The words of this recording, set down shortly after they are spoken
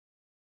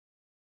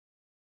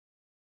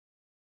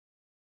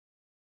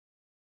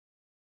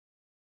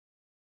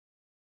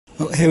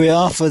here we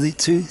are for the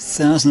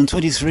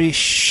 2023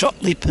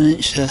 Shotley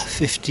Peninsular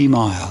 50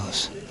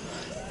 miles.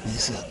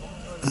 This is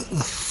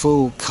the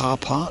full car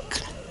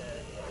park.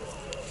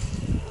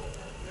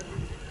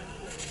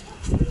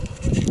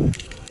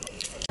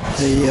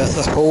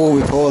 The hall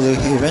before the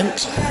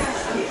event.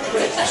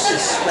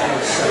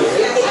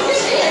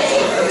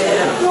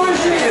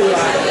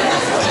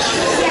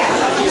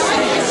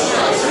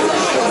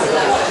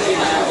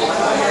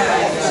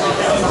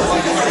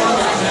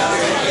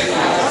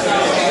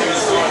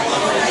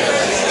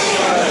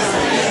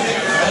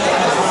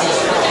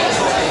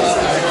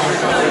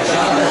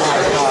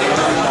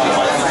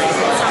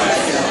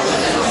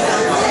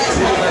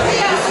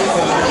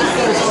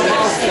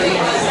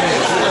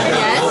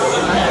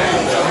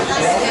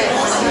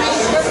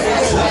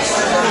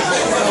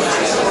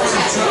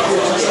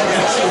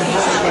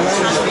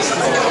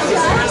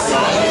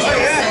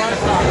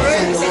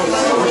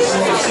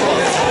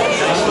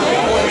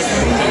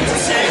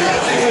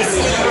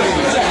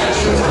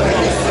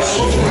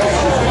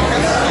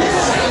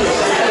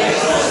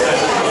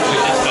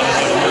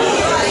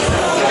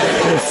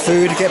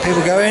 Food to get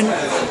people going.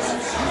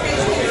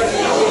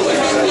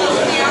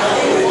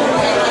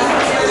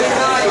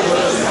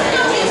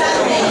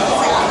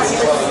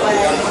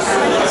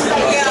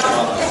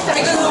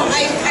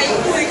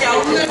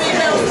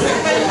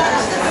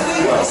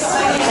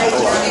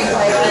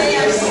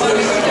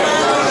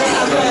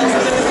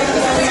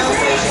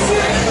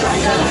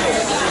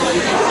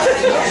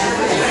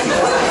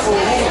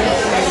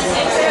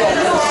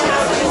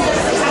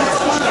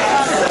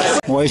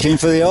 Waiting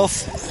for the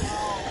off.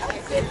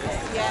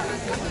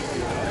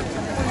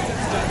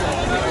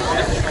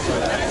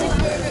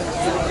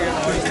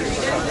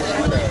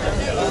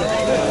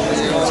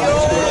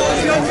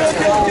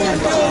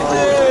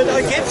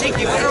 I kept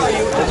thinking, where are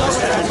you?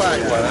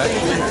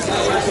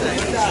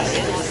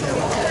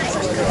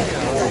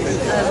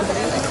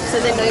 So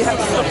they know you have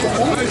to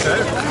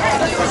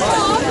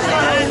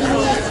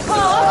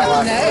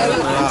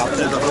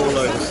there's a whole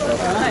load of stuff.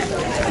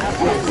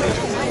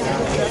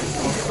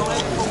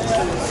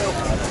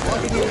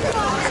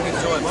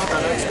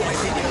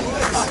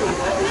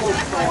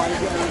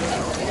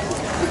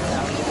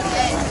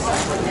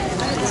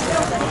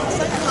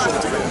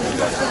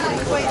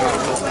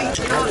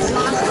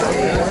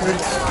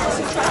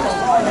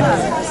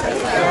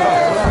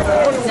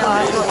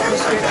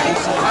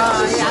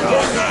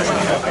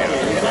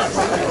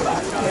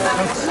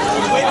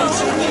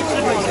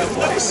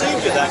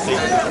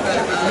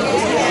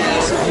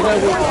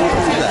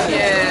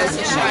 Yeah, it's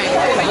a shame.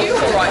 Are you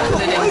alright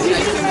with an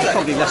engine?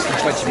 Probably less than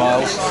 20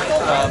 miles.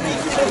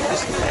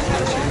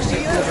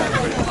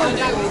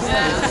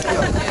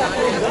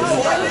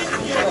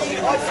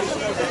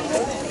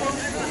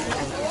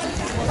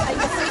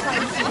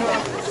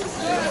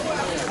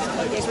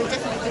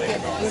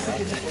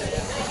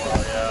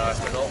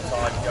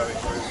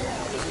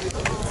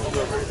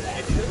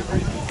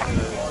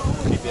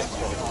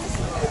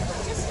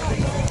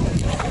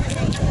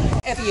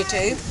 Whatever you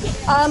do.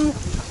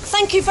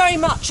 Thank you very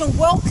much and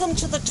welcome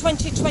to the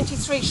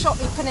 2023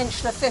 Shotley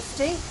Peninsular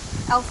 50,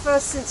 our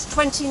first since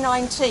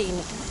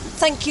 2019.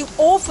 Thank you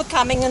all for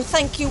coming and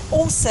thank you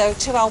also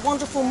to our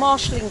wonderful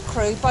marshalling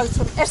crew, both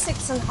from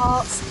Essex and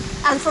Herts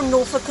and from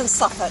Norfolk and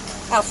Suffolk.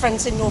 Our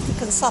friends in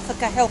Norfolk and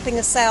Suffolk are helping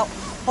us out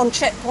on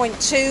checkpoint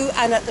 2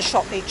 and at the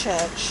Shotley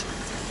Church.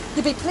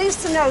 You'll be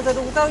pleased to know that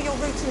although your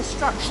route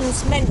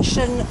instructions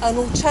mention an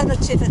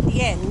alternative at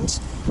the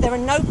end, there are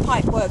no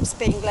pipeworks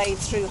being laid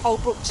through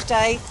Holbrook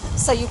today,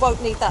 so you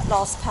won't need that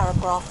last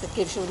paragraph that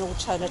gives you an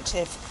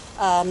alternative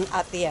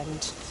at the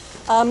end.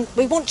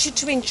 We want you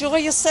to enjoy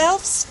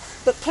yourselves,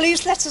 but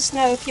please let us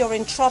know if you're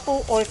in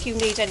trouble or if you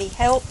need any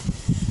help.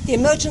 The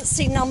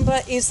emergency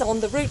number is on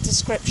the route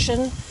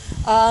description.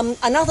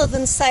 And other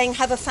than saying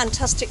have a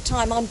fantastic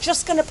time, I'm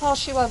just going to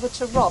pass you over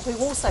to Rob, who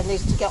also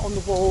needs to get on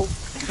the wall.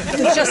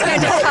 Who's just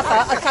going to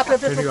cover a couple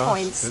of little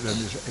points. Then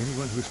there's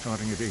anyone who's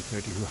starting at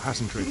 8:30 who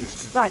hasn't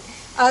registered. Right.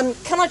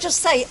 Can I just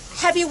say,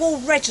 have you all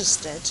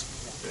registered?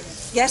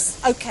 Yes?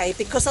 Okay,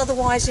 because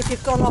otherwise if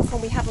you've gone off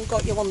and we haven't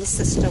got you on the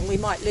system, we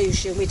might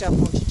lose you and we don't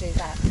want to do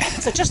that.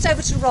 So just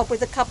over to Rob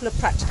with a couple of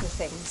practical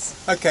things.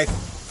 Okay.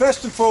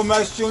 First and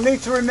foremost, you'll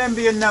need to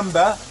remember your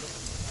number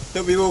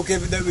that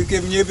we've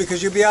given you,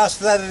 because you'll be asked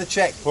for that at a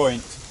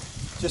checkpoint,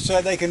 just so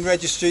they can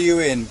register you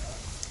in.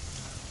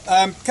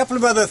 Couple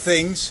of other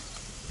things.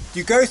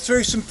 You go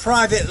through some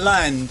private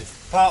land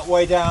part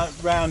way down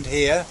round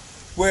here,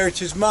 where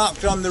it is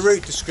marked on the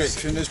route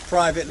description as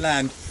private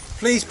land.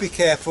 Please be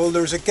careful.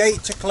 There is a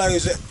gate to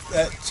close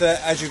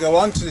as you go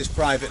onto this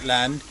private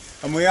land,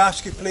 and we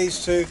ask you please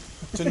to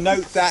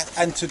note that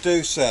and to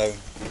do so.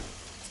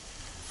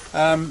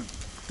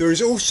 There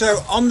is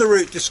also on the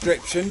route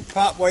description,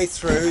 part way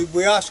through,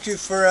 we ask you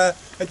for a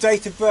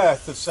date of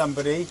birth of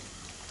somebody,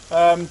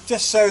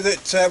 just so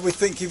that we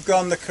think you've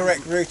gone the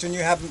correct route and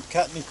you haven't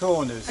cut any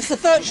corners. It's a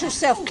virtual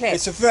self-clip.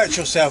 It's a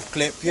virtual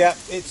self-clip, yeah.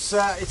 It's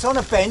on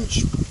a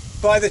bench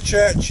by the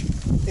church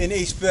in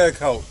East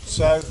Bergholt,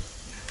 so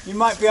you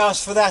might be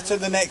asked for that at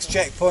the next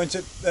checkpoint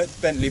at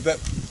Bentley, but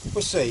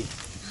we'll see.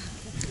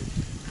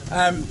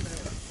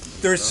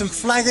 There is some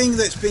flagging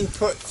that's been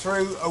put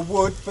through a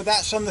wood, but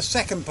that's on the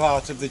second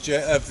part of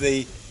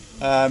the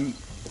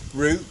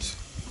route.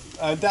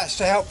 That's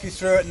to help you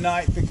through at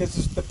night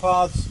because the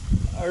paths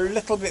are a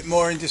little bit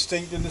more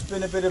indistinct and there's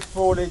been a bit of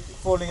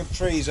falling of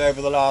trees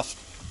over the last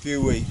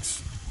few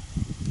weeks.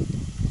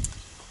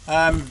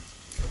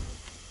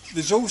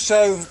 There's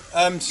also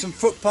some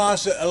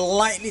footpaths that are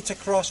likely to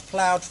cross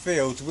ploughed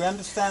fields. We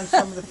understand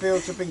some of the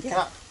fields have been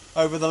cut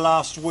over the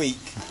last week,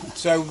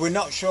 so we're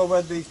not sure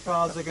whether these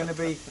paths are going to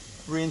be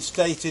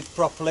reinstated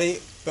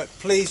properly, but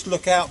please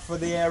look out for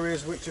the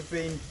areas which have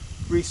been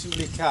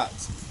recently cut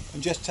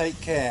and just take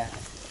care.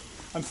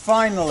 And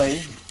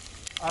finally,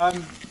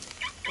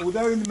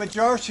 although the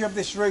majority of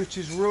this route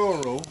is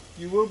rural,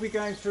 you will be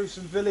going through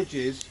some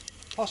villages,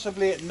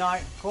 possibly at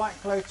night, quite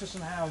close to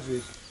some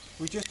houses.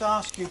 We just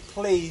ask you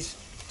please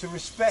to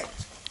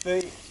respect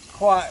be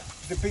quiet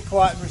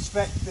and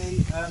respect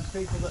the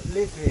people that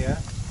live here.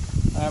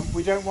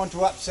 We don't want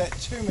to upset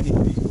too many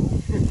people.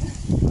 And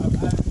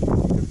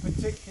you can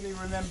particularly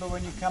remember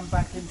when you come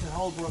back into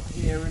Holbrook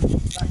here and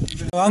back to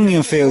the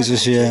Onion fields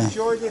this year.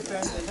 Enjoy the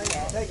event,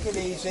 take it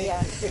easy.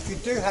 If you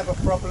do have a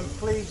problem,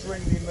 please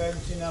ring the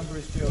emergency number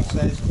as Jill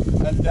says,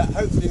 and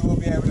hopefully we'll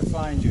be able to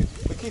find you.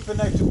 But keep a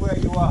note of where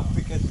you are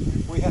because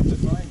we have to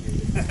find you.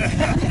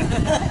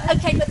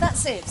 Okay, but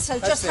that's it. So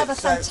just have a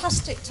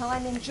fantastic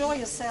time, enjoy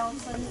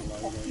yourselves, and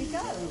off you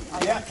go.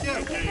 Yeah.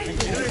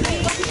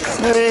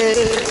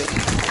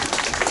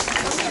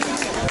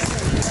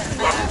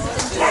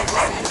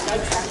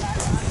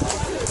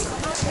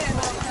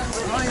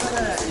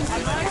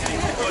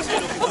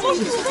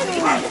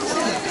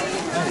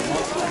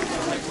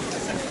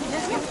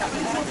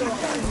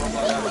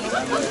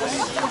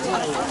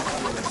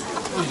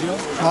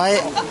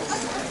 Right.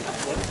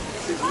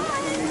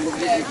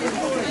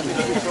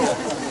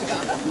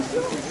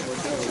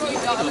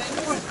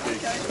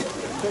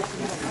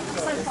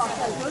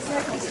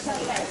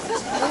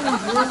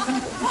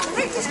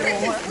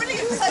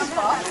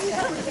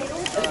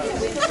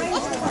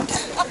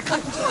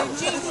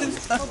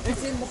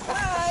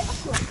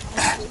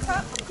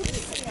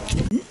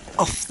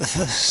 Off the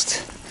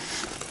first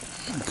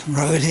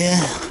road here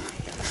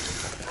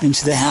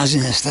into the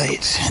housing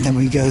estate, and then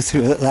we go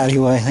through that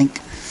alleyway, I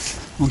think,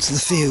 onto the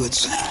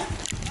fields.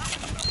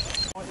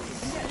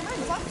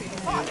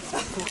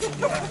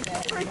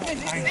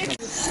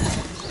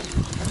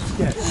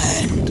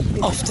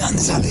 And off down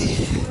this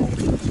alley.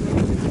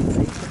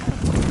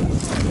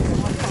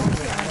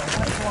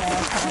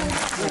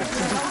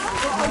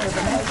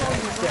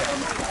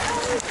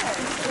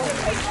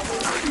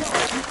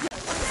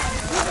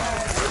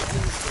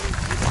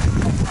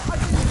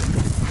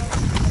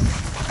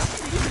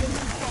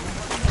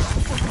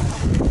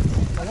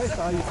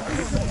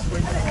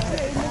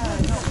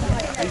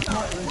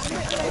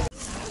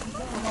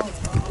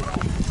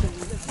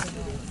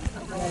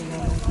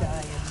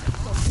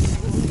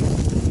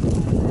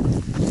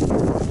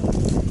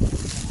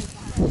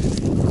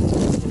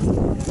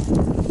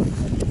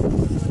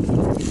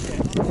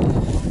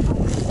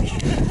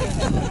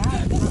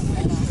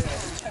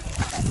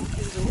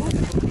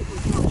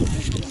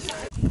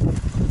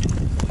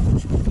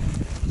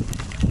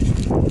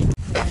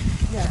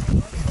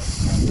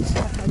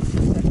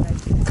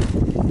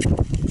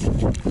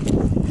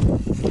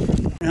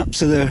 Up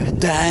to the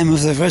dam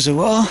of the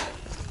reservoir.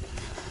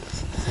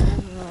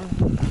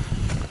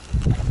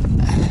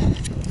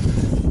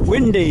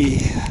 Windy.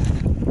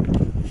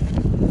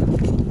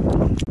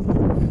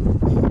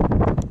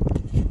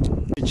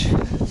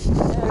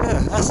 Yeah,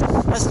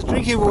 that's the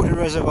drinking water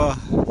reservoir.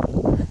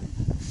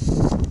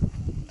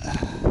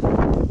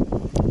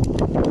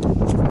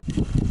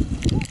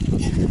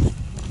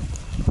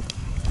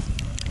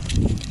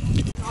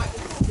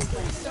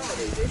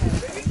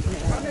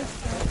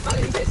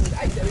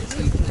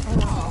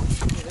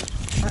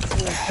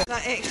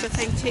 That extra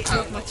thing takes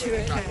off my 2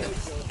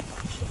 accounts,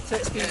 so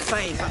it's been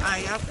fine, but I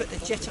have got the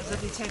jitters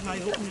every time I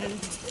open it.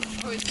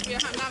 Oh, it's going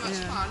to be that much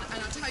fun,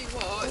 and I'll tell you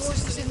what, it's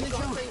just in the 3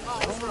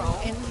 miles wrong.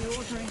 In the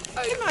ordinary.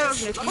 Oh, In my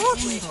ordinary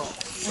coffee.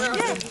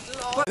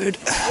 Good.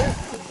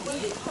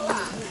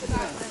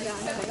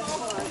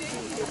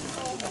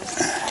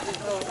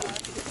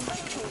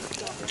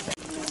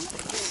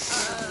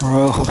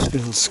 Royal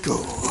Hospital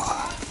School.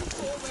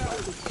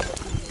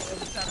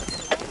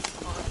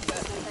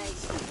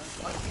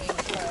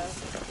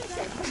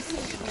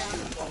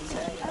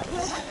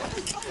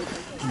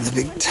 The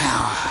big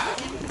tower.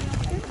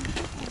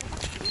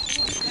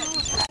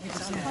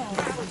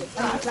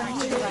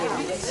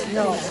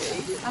 No.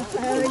 I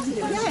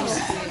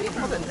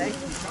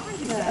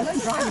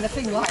don't drive in a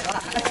thing like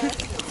that.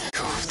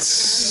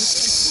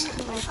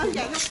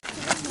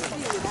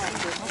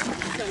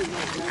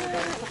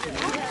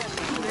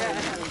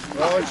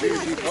 Well, it's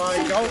usually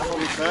playing golf on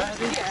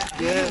Saturday.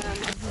 Yeah.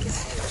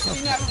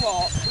 You know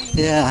what?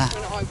 Yeah.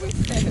 When I was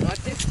 7, I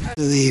did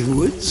The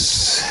woods.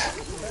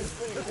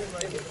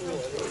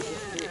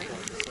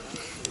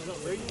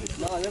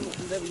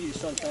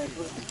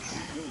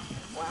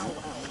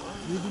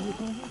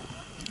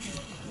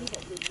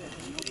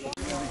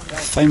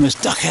 Famous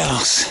duck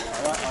house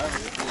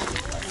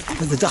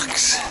with the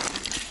ducks.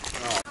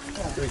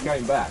 We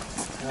came back.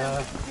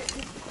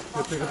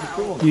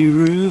 New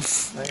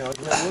roof.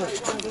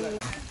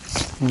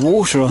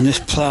 Water on this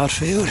ploughed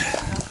field.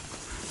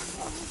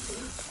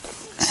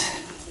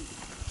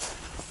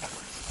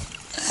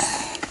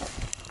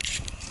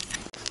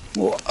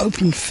 More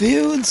open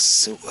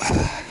fields.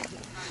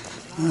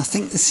 And I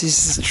think this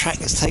is the track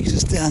that takes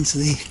us down to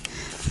the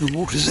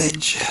water's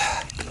edge.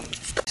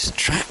 This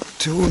track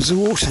towards the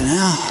water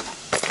now.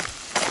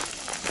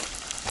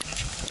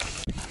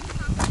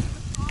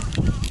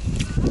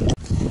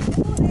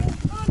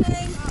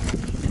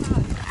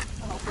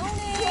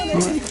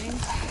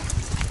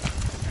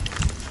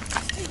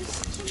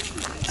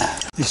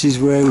 This is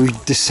where we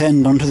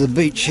descend onto the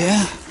beach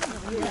here.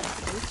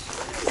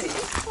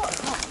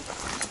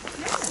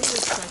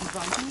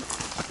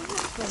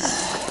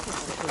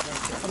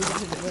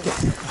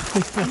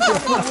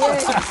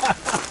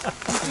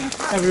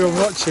 Everyone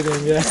watching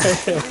him, yeah.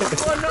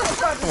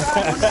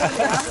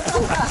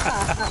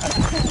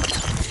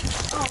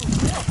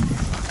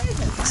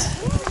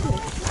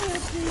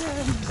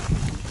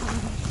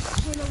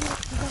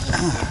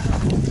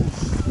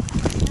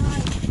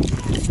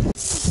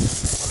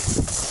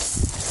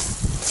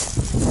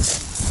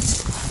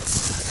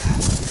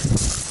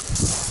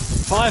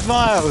 5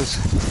 miles.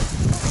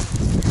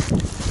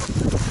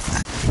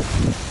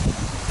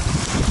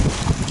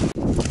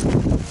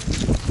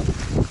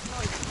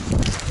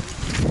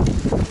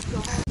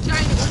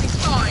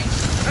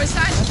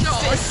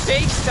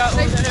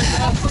 They've put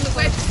up on the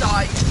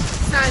website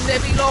saying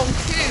there'd be long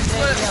queues.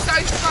 Well, it was so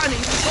funny,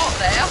 we got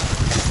there,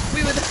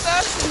 we were the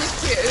first in the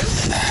queue,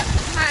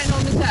 counting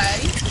on the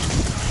day.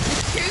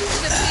 The queue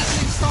for the people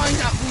who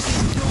signed up was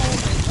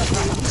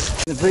enormous.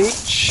 The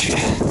beach.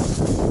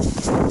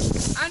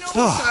 And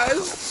also,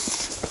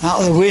 out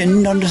of the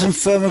wind onto some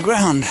firmer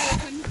ground.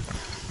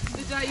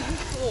 the day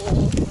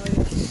before.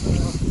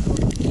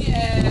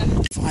 Yeah.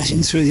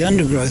 Fighting through the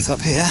undergrowth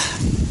up here.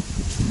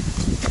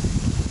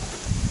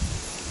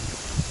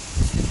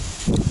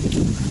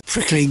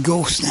 Prickly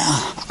gorse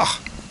now. Oh.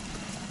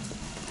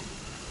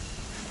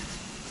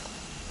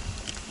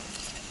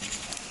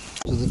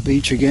 To the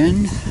beach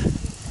again.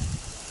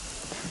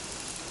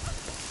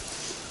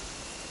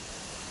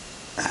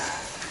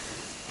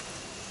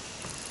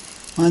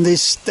 Mind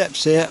these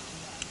steps here.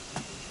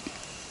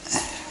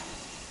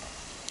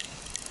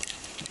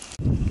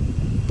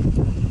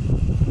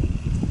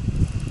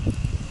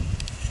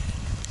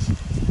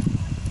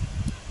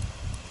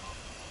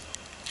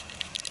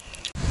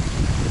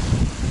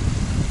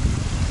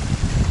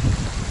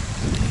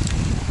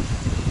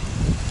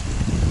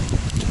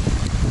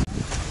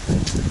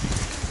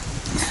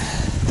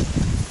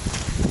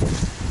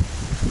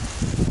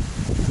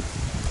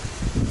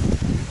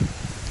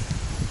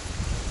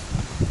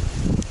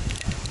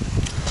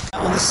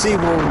 On the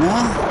seawall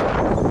now.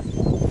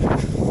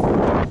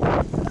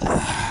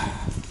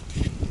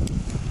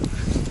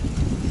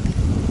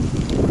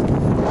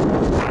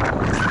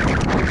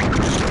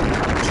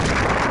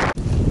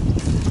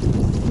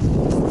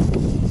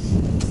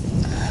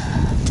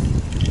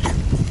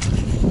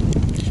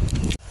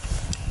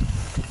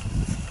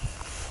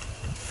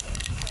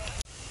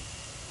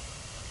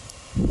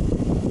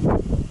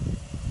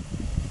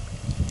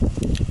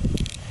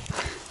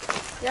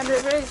 Yeah,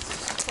 there is.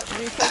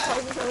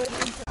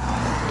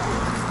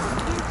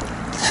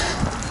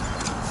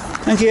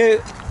 Thank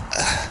you.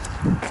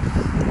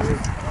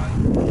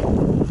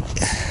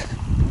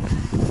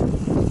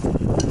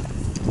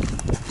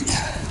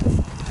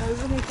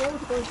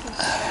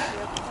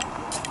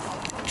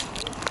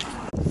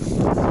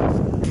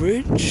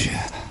 Bridge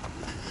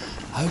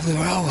over the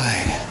railway.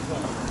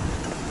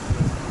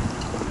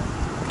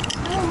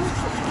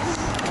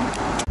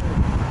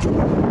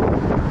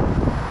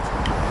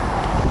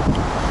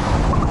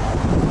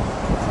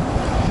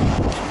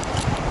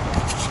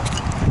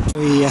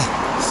 We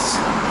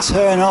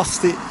turn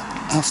off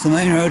the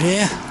main road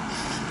here,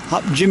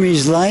 up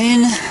Jimmy's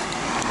Lane, and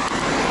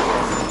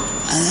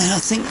then I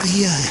think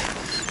the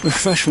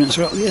refreshments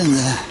are up the end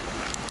there.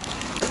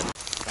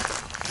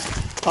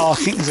 Oh, I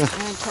think there's a.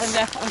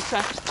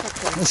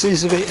 There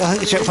seems to be. I think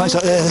the checkpoint's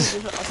up there.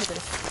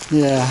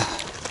 Yeah.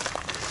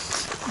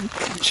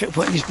 The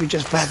checkpoint used to be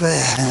just back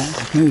there.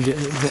 I've moved it a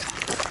little bit.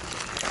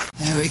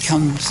 There we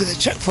come to the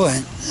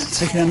checkpoint,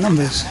 taking our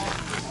numbers.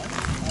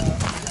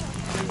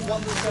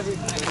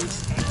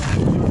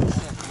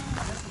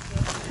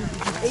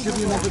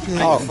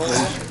 Oh,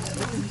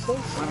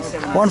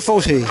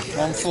 140.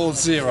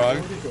 140.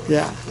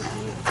 Yeah.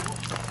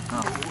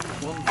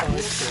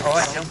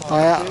 Alright, Oh,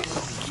 yeah.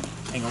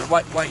 hang on,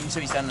 wait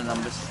until he's done the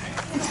numbers.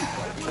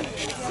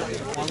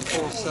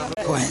 147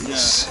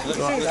 Points.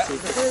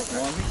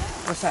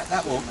 What's that?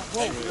 That one?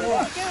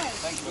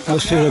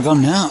 Those people are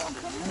gone now.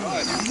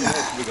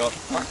 We got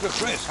back to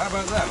Chris. How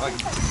about that?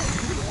 Like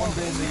one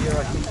day in the year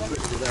I can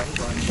switch without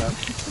flying about.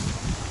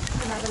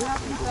 I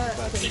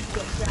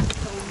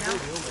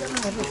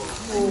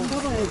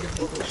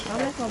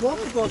left my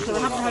water bottle, I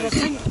haven't had a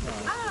drink.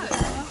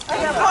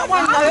 I've got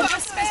one though.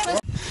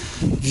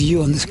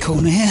 View on this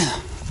corner here.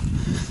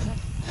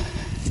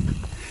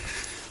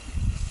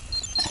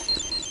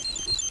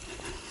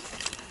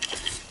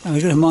 Now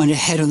we've got to mind your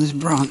head on this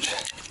branch.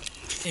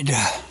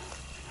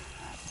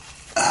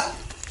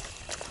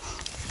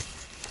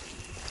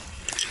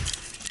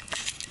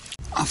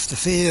 Off the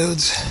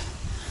fields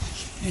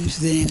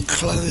into the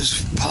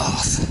enclosed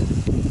path.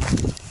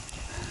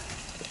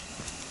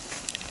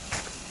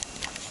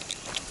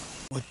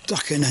 What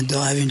ducking and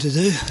diving to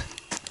do.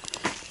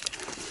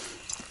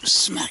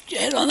 Smack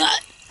your head on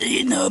that.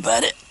 You know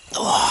about it.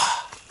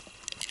 Oh.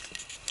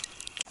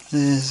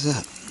 There's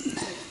a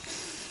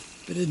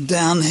bit of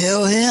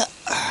downhill here.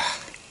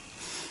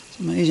 It's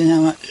amazing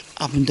how much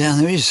up and down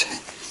there is.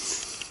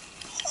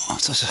 Oh,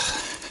 such a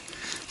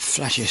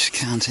flashish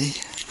county.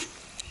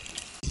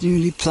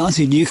 Newly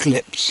planted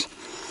eucalypts,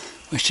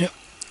 which are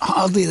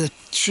hardly the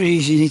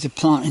trees you need to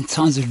plant in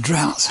times of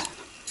drought.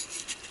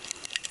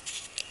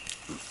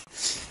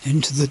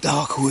 Into the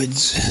dark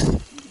woods.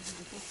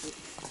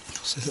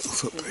 Across this little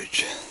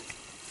footbridge.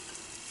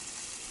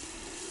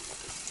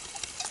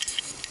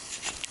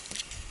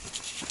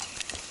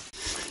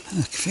 I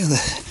can feel the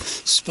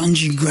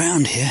spongy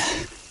ground here.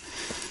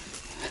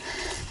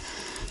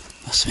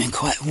 Must have been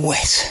quite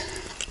wet.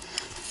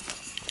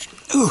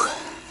 Ooh!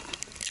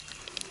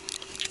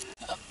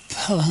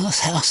 Oh, a nice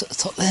house at the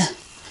top there.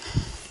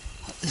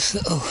 Up this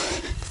little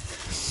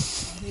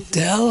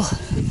dell.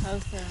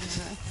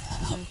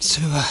 Up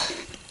to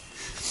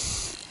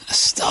a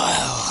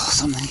stile or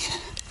something.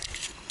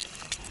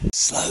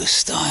 Slow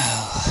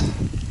stile.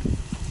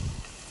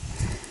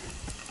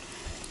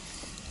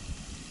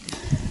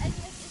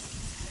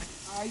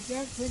 I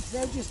don't think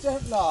so, just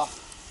don't laugh.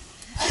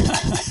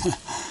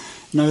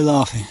 No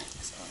laughing.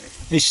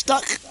 He's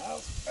stuck.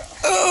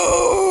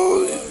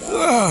 Oh!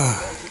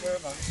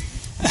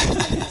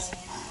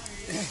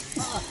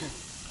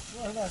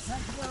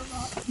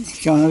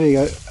 Come on, there you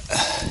go.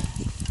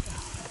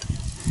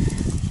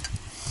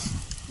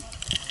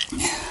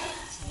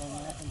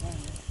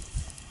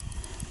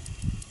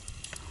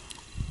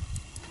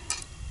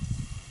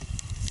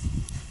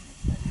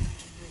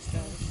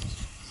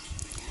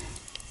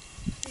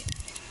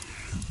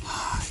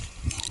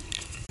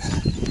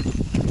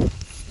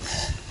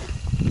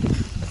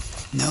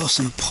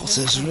 Nelson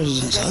Potter's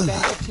residence home.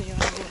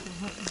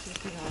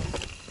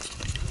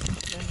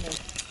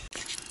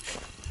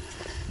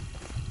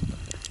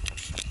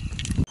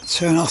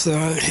 Turn off the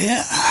road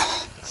here.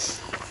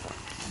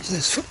 There's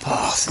this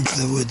footpath into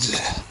the woods.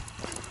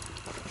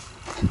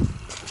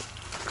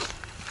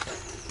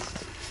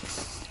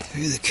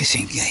 Through the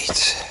kissing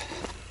gate.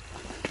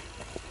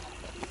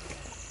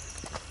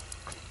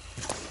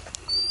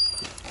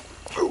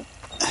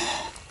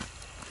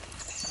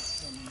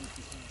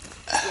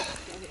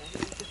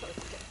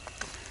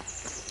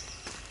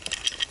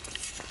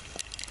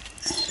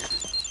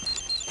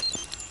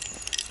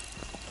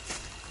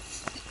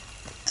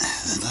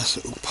 Nice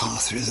little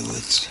path through the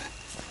woods.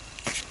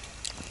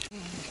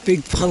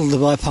 Big puddle to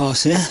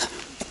bypass here.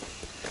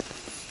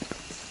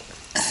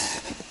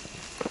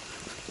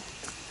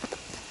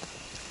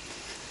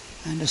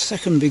 And a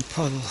second big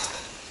puddle.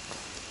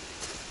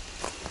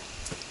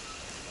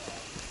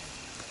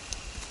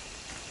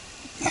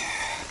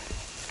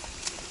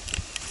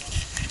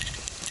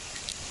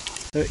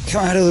 So it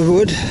come out of the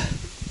wood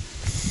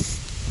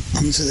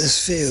onto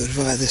this field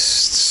via this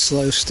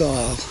slow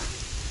stile.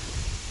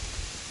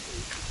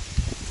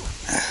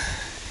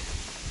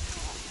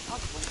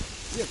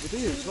 Yes, it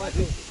is.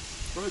 Slightly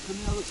broken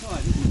the other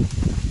side, isn't it?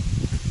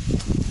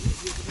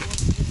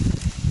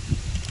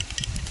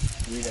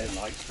 We don't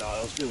like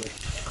styles, do we?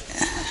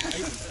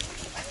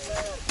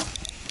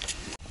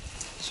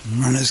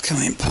 Some runners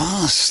coming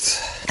past.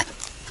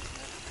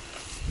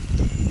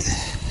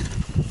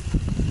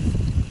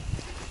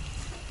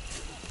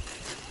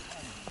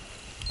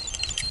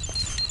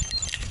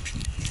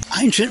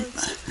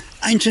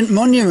 Ancient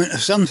monument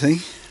of something.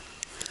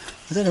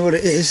 I don't know what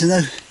it is.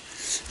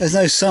 There's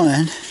no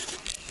sign.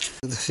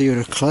 The field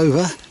of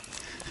clover.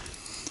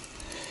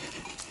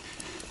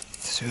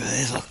 Through a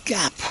little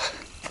gap.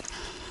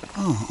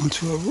 Oh,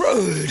 onto a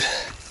road.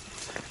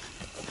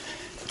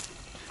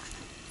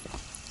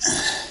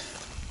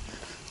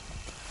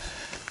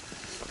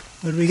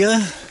 Where do we go?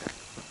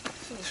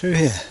 Through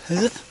here,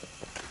 is it?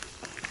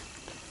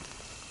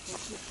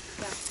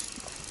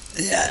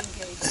 Yeah,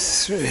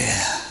 through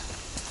here.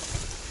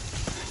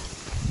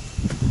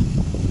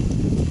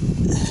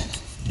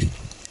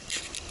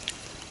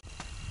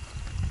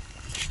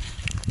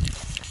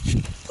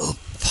 Little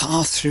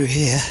path through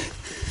here,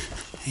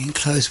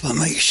 enclosed by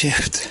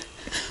makeshift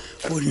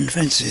wooden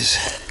fences.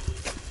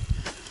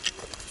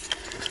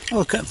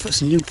 Oh, I can put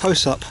some new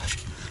posts up.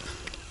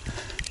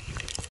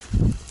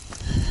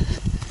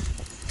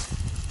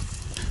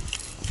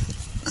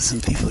 Some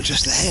people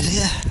just ahead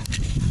here.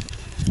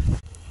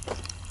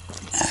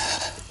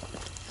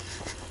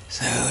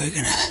 So we're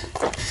gonna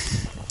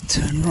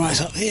turn right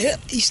up here,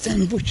 East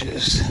End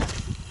Butchers,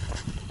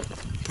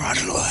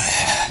 Bradley.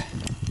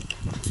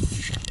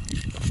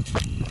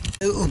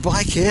 A little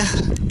bike here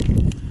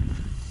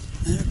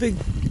and a big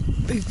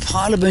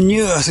pile of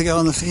manure to go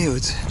on the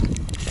fields.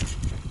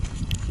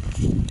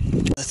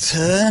 A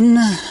turn,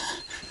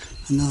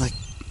 another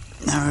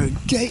narrow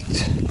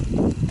gate,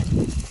 and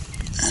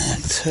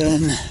a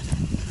turn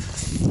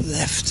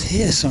left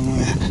here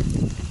somewhere.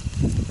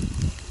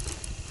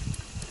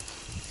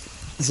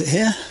 Is it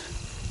here?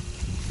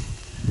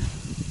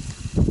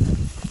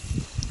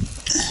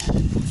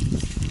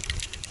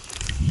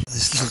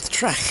 This little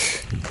track.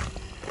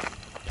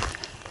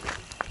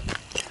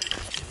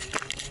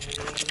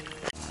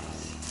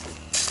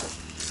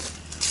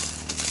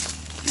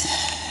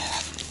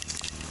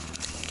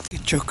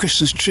 Get your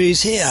Christmas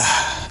trees here.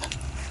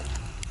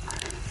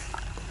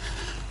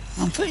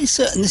 I'm pretty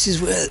certain this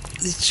is where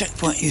the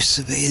checkpoint used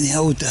to be in the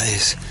old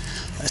days,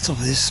 at the top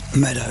of this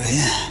meadow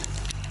here.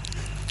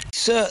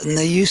 Certain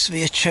there used to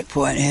be a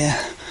checkpoint here.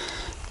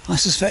 I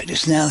suspect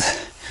it's now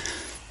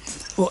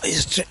what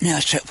is now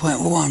checkpoint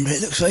 1, but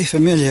it looks very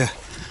familiar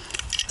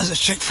as a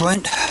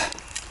checkpoint.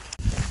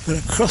 Got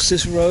to cross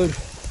this road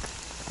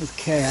with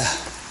care.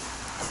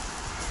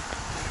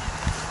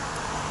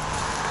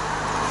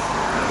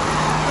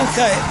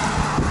 Okay.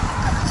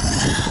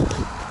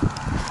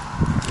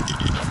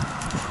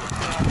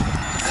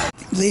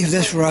 Leave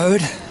this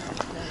road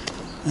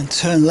and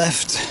turn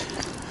left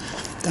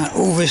down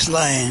Orvis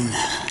Lane.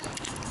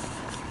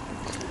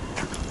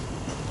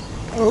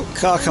 Oh,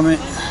 car coming.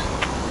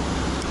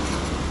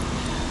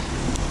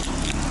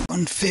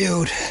 One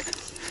field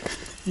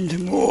into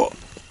more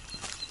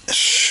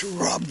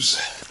shrubs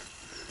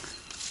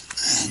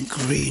and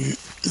green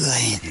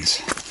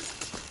lanes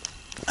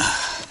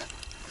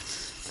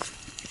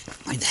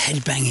with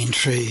head-banging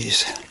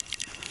trees.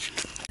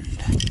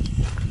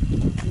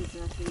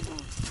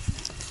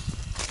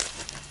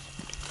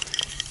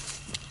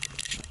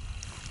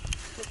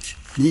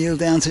 Kneel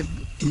down to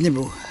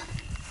nibble.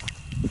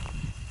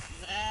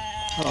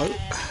 Hello.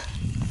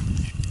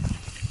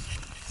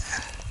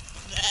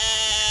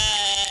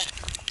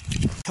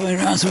 Coming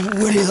round to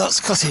Willie Lot's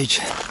cottage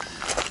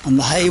on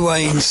the hay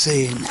weighing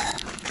scene.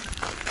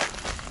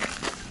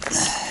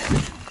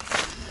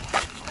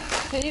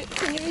 Can you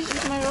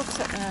use my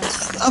rucksack now?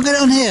 I'll get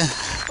it on here.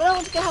 Well, I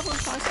want to have one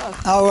for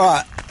myself. Oh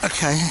right,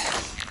 okay.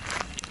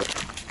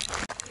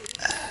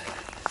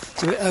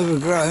 It's a bit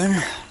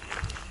overgrown.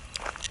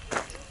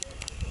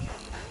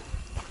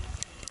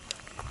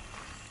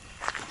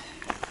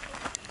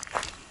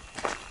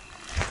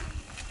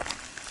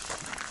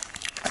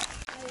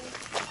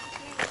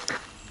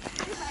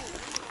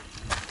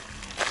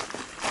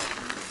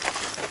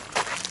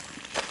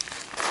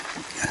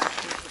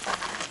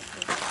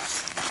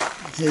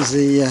 Here's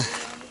the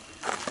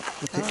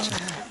picture.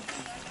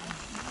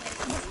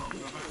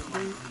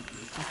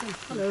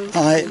 Hello.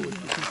 Hi.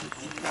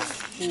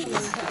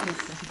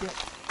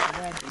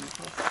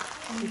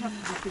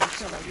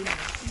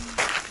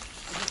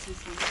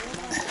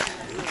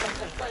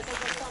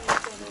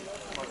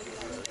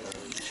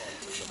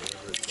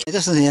 It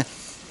doesn't here.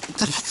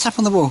 Tap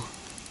on the wall.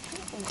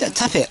 Yeah,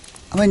 tap it.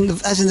 I mean,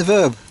 as in the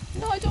verb.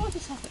 No, I don't want to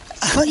tap it.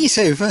 I want you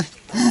to.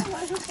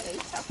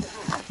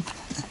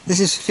 This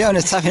is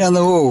Fiona tapping on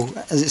the wall,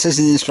 as it says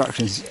in the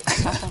instructions.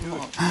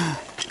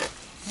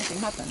 Nothing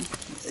happened.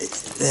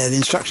 Yeah, the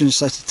instructions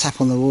say to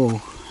tap on the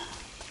wall.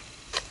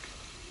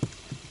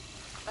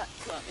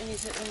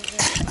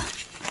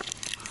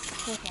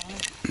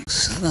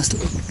 It's a nice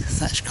little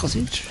thatched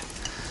cottage.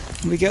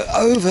 And we go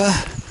over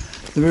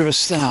the River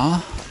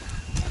Stour.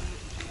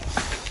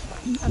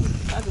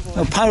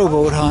 Oh,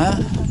 paddleboard hire.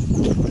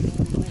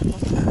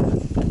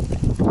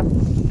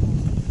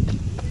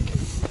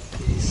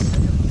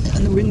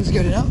 And the wind's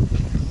getting up.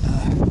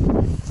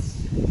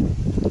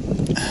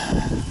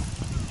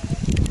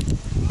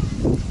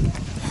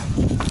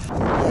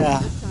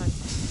 Yeah,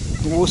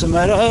 the water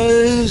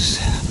meadows.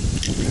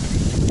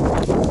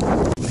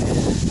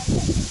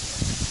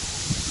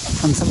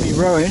 And somebody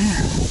rowing.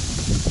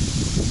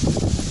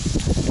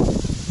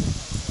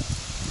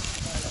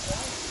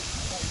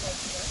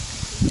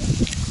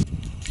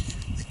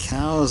 The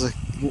cows are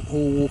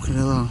all walking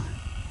along,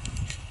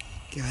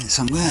 going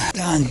somewhere.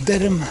 Down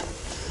Dedham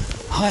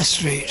High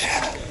Street.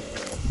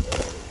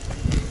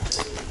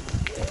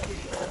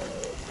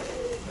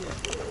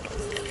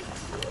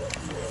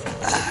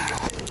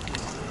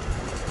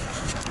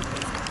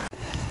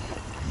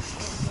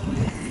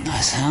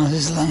 Nice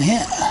houses along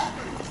here.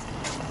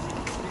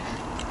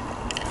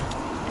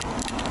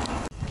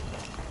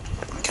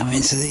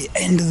 Coming to the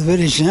end of the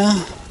village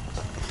now.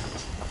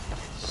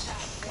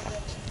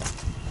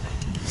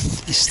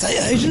 Estate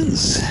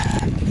agents.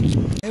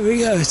 Here we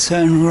go,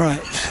 turn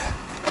right.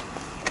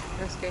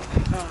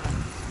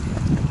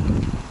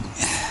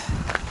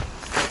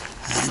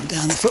 And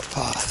down the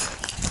footpath.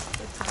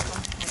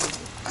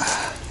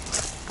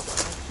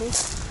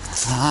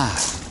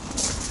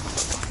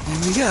 Here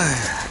we go.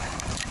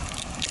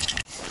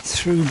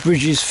 Through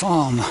Bridges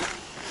Farm. I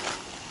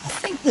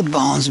think the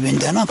barns have been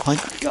done up. I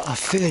got a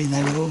feeling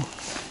they were all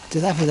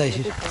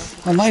dilapidated.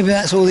 Or maybe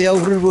that's all the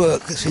old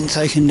woodwork that's been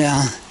taken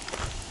down.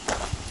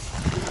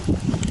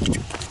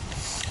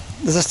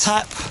 there's a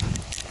tap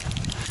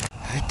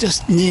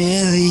just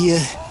near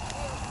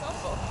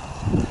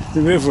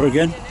the river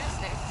again.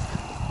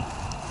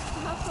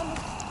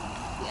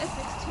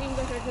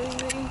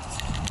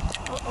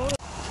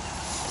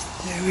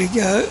 There we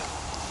go.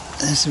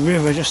 There's the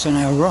river just on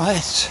our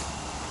right.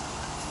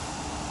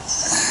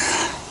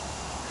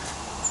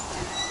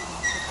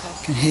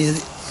 You can hear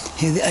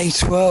the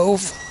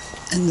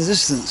A12 in the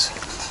distance,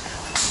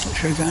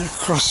 which we're going to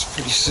cross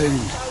pretty soon.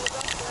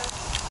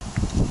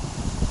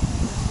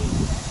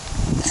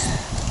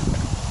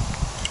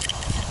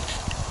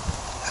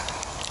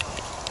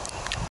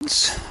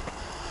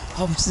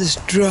 Up to this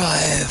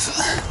drive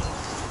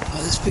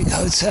by this big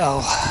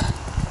hotel.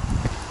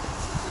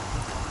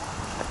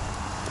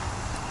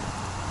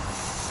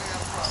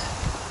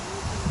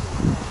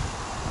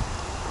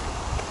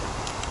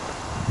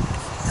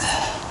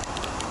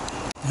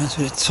 That's a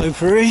bit of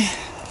topiary.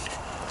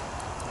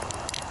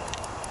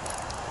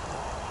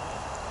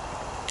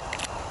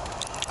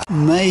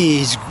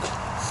 Maize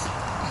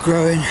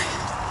growing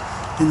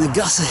in the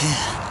gutter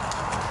here.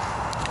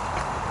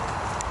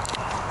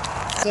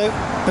 So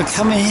we're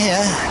coming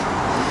here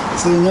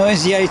to the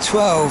noisy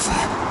A12,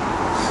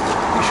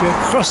 which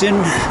we're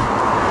crossing.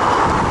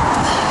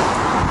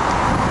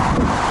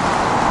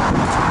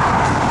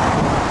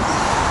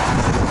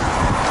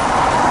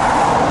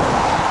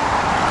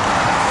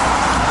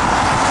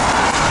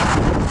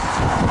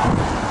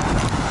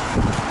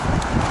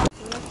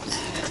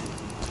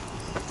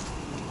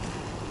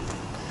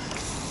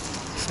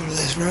 Through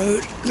this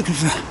road, looking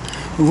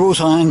for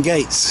wrought iron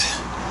gates.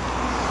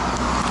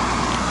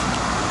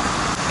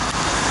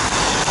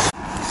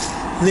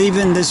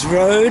 Leaving this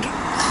road to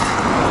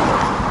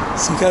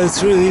go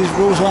through these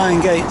wrought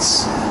iron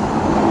gates.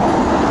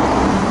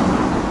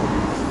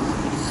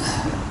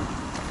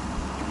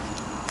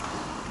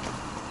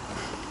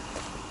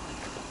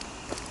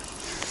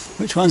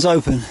 Which one's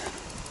open?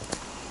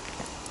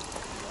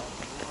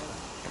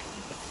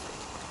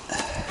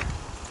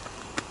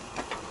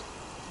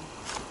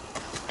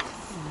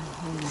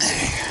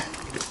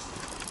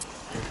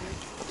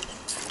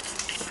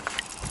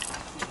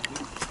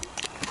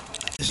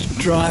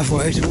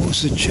 Driveway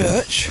towards the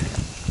church,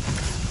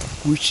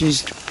 which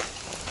is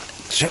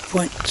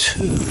checkpoint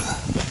 2.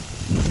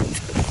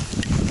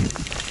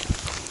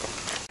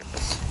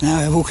 Now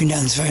we're walking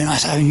down this very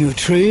nice avenue of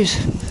trees,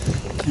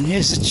 and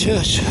here's the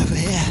church over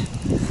here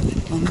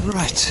on the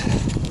right.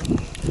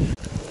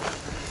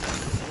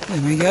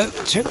 There we go,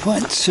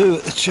 checkpoint 2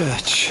 at the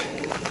church.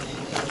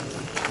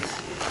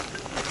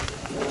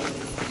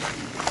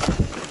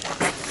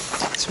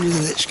 Through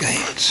the lich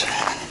gate.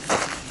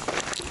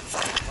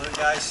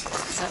 Guys.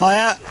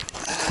 Hiya.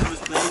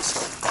 Please.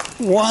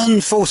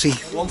 140.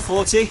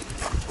 140.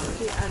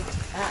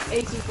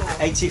 84.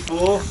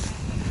 84.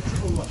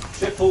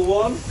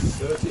 111.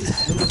 30.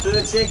 Number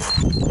 30.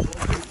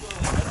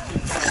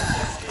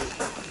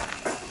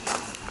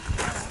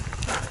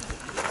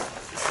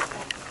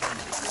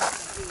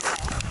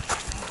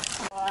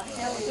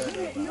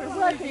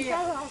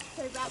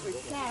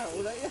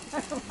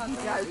 I'm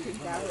joking,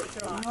 Gary, it's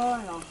alright.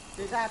 No,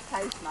 there's our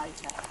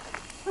pacemaker.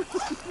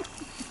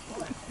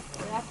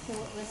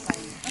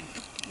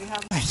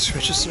 Right, so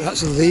we're just about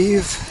to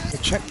leave the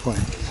checkpoint.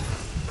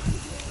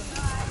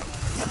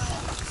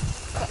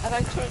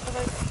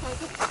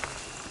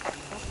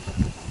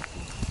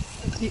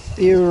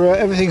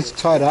 Everything's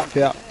tied up,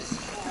 yeah.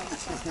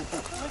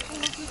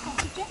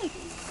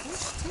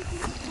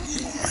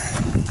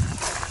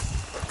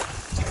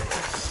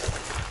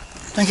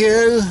 Thank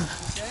you.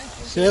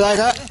 See you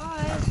later.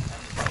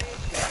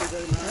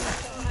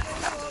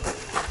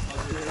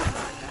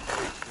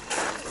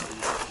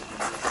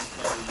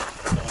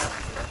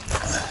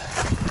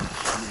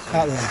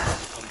 Out there.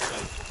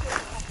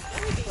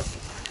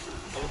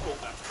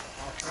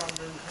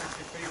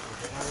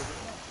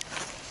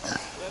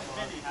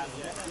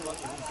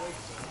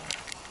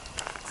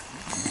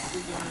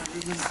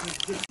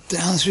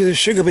 Down through the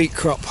sugar beet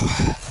crop.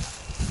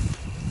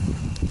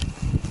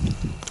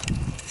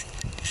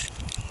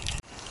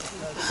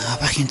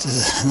 Back into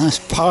the nice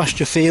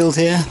pasture field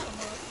here.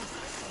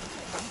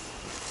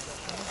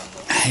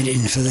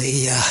 Heading for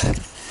the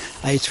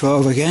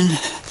A12 again.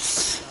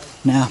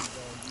 Now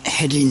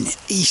heading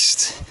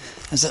east,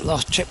 as that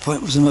last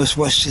checkpoint was the most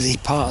westerly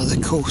part of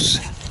the course.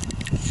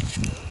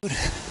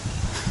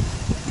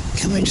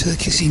 Coming to the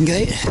Kissing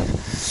Gate. A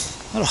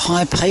lot of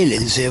high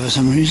palings here for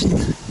some reason.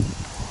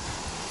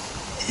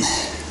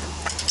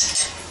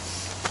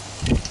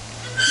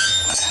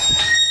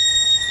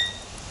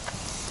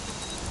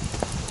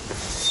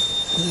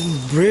 A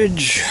little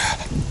bridge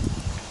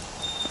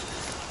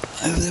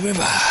over the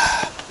river.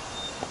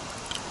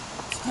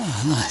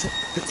 Oh, nice. A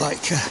bit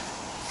like a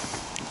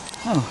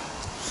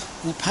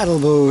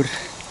paddleboard.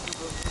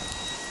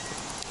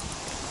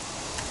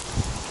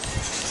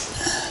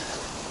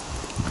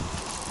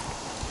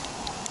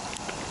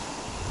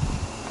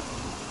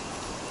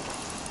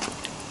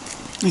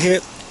 Okay.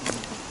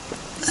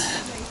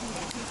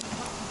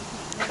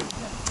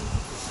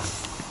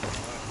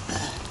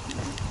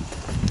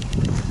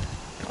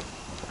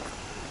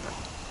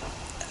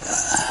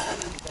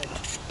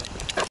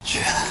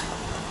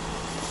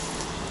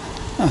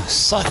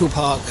 cycle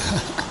park.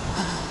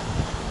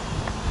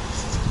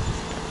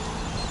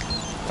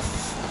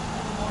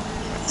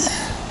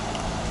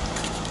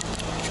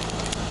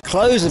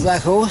 Close the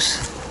Black Horse.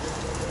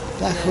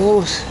 Black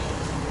Horse.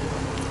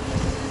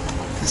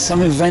 There's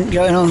some event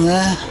going on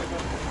there.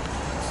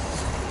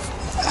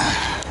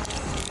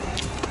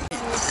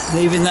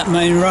 Leaving that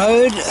main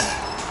road.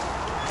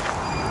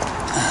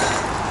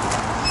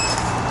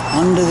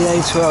 Under the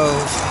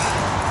A12.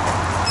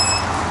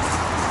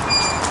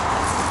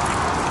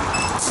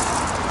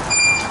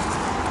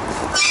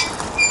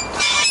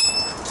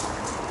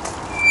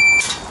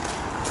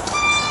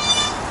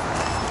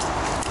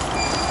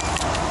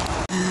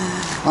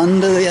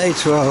 Under the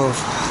A12.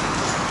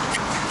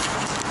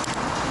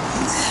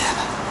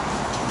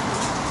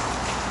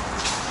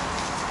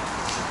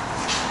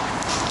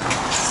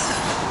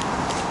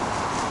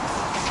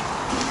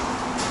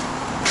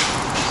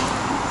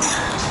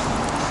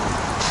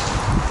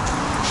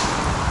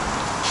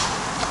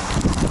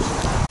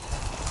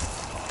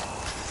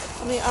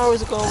 How many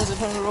hours ago was it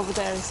when we were over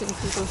there and seeing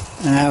people?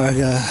 An hour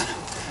ago.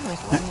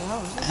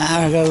 An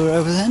hour ago we were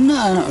over there?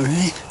 No, not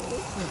really.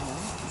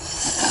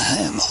 I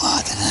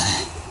don't know.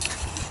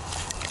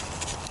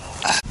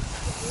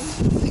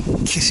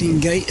 Kissing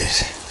Gate.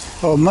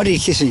 Oh, Muddy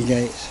Kissing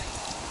Gate.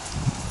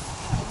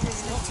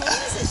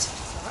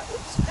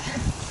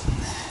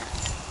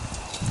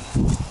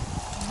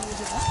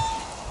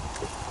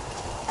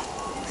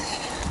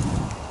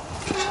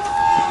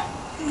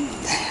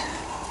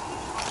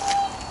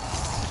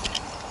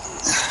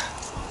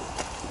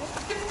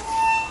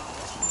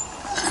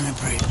 And a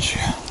bridge.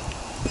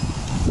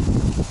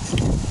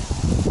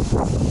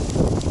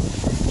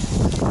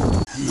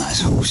 And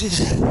nice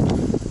horses.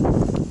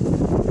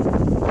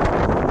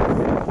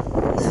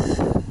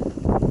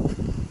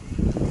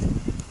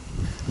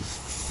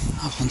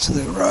 Up onto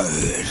the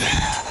road.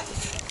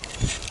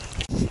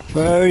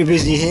 Very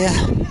busy here.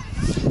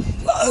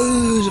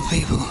 Loads of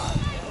people.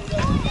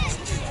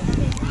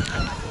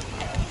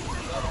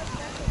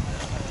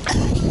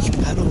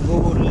 Paddle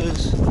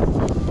boarders.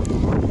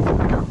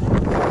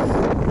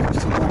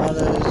 Some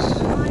others.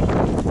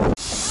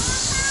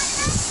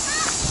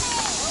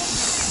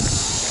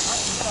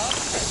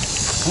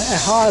 They're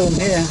higher than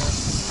here.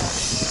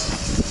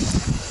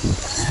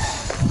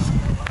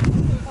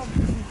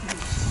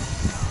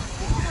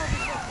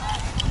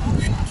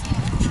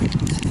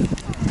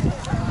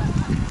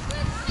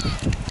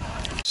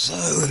 So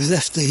we've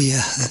left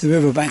the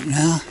riverbank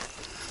now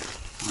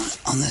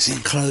on this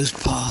enclosed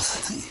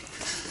path. I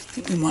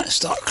think we might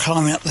start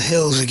climbing up the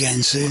hills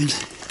again soon.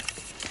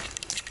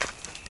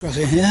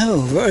 Crossing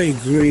hill, very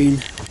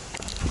green.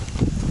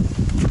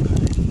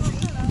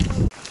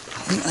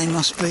 I think they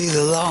must be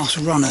the last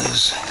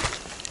runners.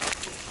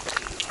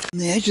 On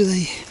the edge of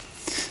the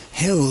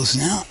hills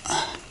now.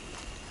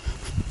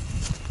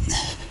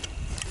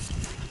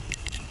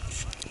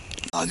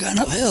 Are going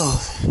uphill.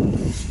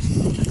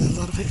 There's a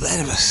lot of people ahead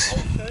of us.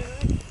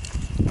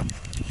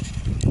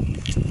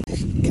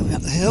 Going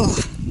up the hill.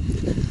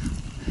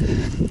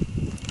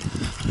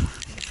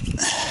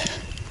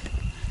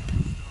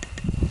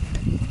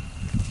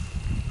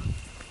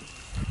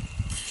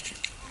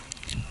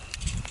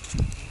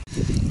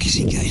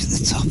 Kissing Gate at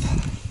the top.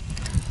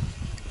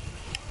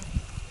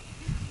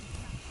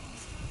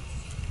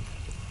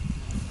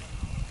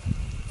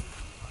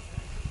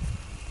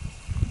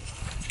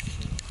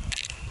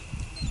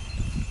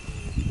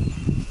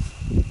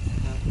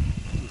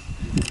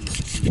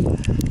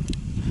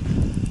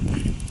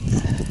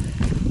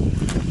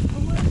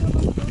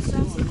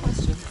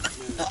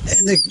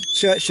 In the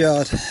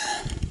churchyard. The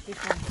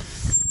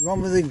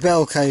one with the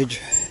bell cage.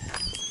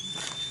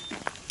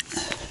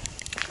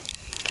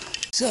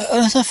 So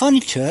it's a funny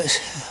church.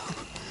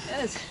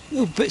 Yes.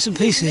 Little bits and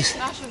pieces.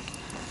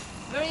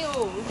 Very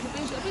old. A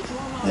bit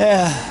worn out.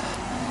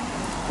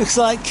 Yeah. Looks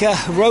like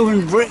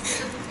Roman brick.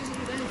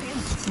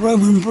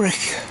 Roman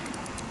brick.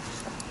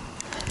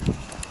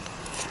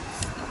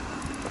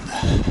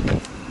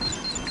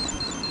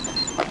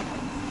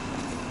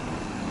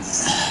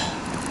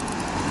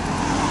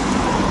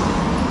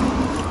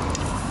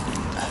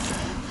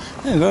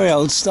 Yeah, very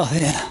old stuff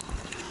here.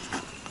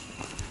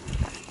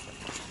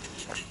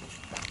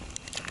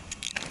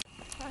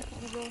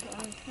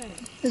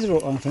 There's a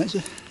wrought iron fence.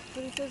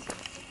 But it says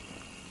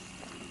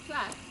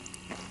flat.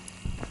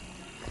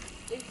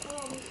 It's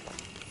from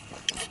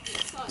the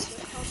site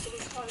that Castle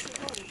was quite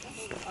recorded.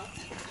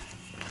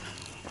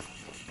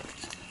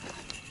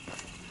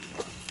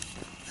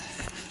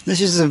 This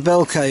is the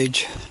bell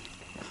cage.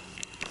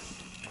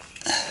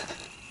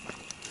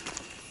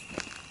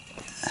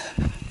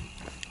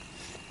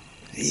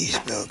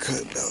 East bell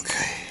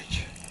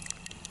cage.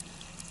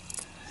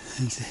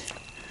 And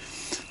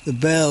the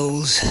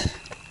bells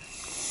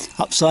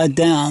upside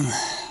down.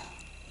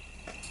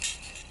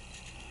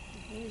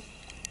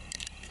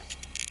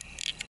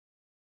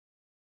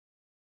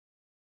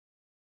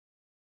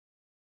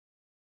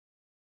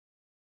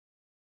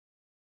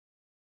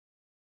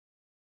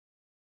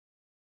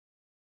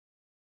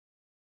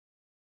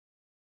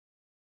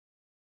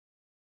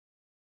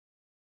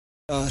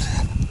 God.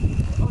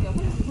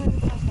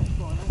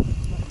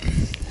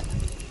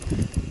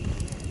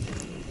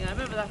 Yeah, I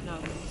remember that now.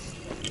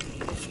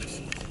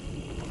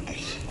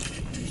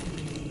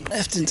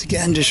 Left into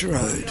Gandish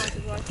Road.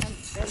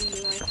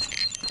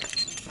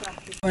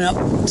 Going up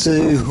to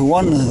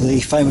one of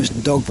the famous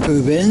dog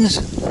poo bins,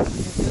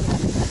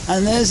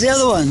 and there's the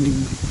other one.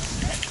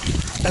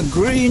 A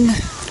green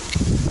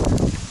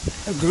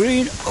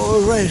or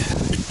a red.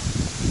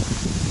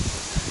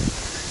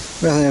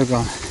 Where have they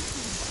gone?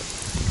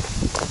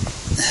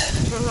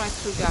 Turn right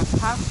through that.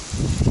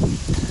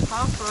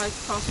 Half right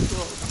across the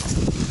road.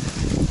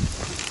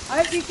 I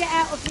hope you get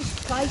out of this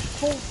place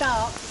full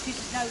dark because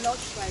there's no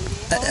lights around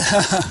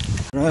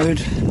here. Road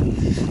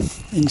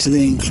into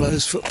the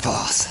enclosed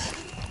footpath.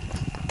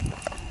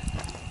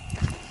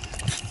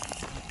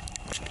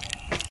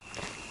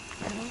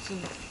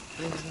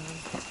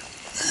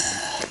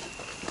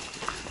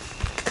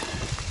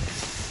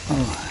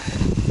 Oh,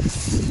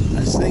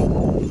 that's the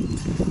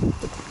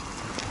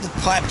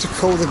pipe to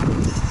call the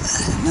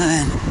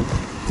man.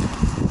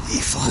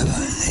 E5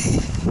 only.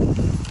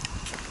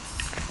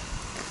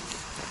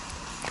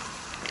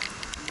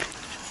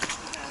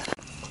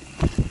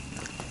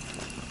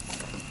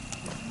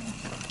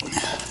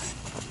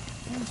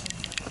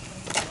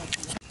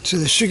 To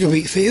the sugar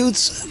beet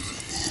fields,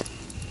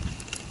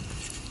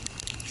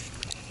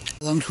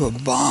 along to a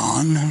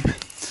barn in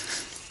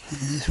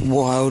this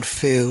wild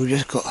field,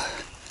 just got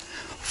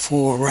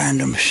 4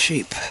 random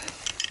sheep.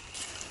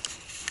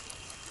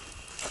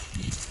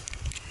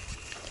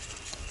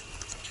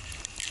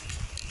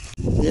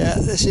 Yeah,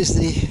 this is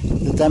the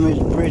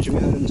damaged bridge we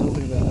heard him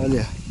talking about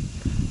earlier.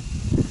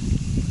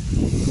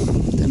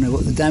 Don't know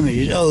what the damage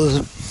is. Oh, there's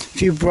a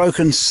few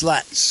broken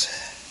slats.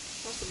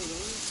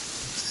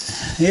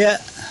 Yeah.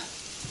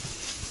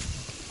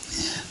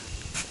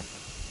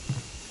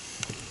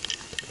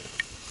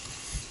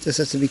 Just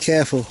have to be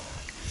careful.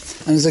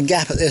 And there's a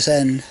gap at this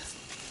end.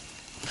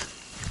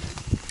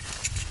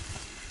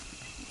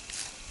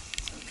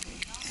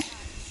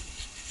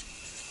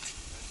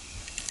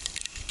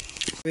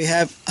 We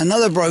have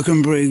another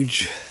broken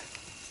bridge.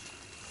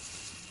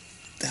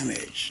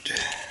 Damaged.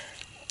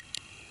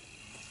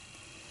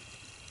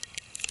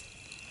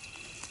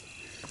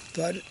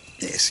 But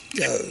this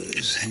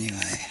goes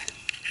anyway.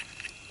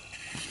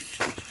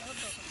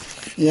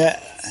 Yeah.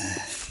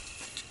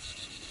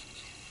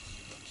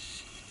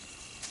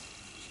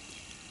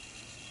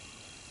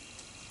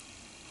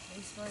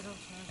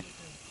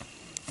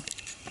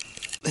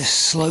 This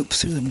slope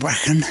through the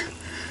bracken.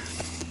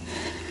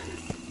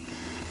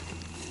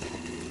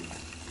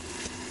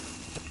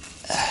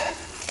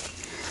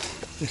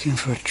 Looking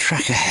for a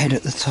track ahead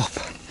at the top.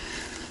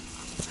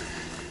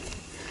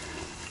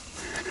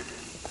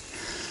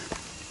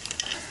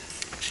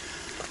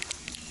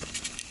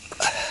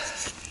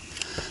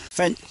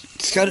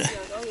 Fence, got it.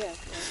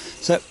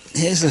 So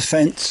here's the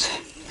fence,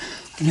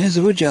 and here's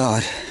the wood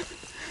yard,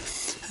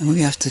 and we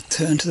have to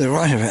turn to the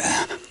right of it.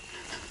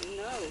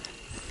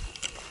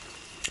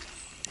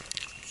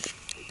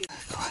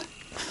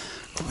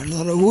 Quite a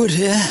lot of wood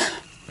here.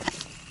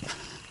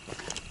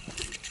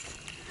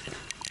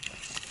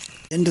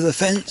 End of the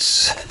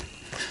fence,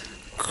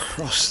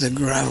 across the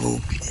gravel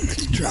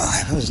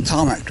drive. That was a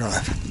tarmac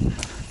drive.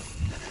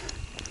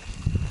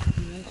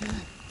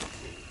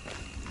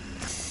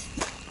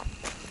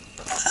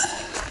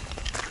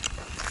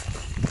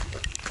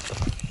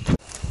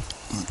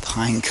 The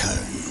pine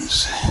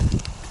cones.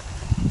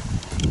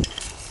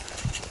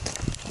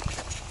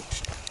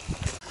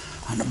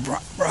 And a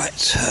bright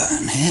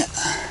turn here.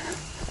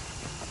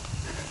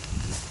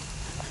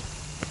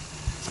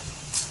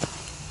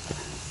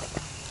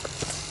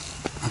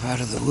 Out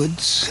of the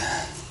woods.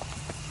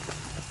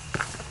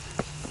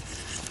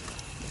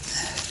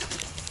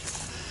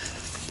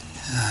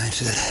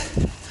 Into the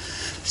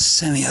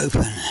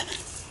semi-open.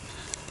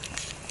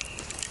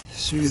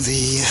 Through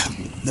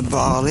the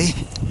barley.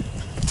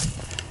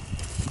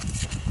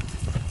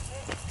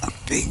 A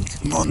big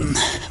modern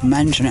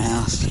mansion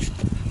house.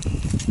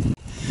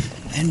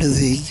 End of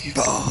the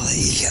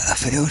barley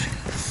field.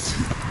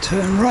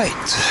 Turn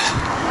right.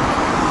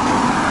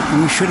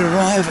 And we should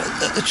arrive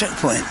at the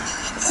checkpoint.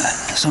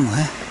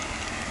 Somewhere.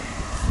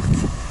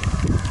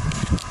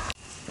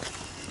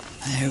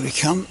 Here we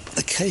come.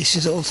 The case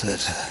is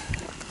altered.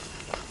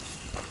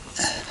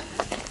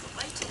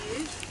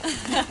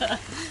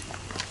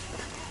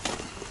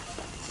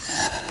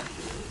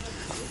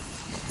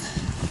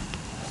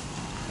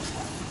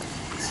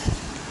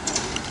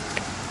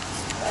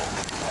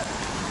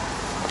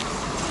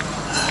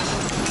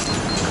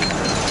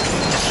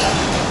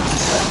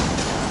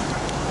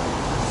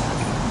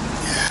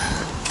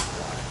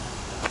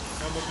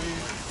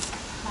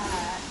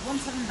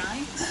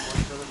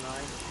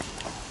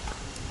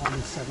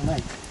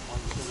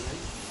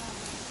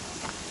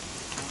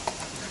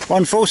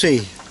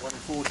 $140. 140.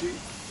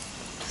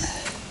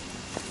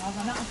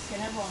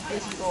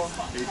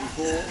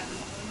 84.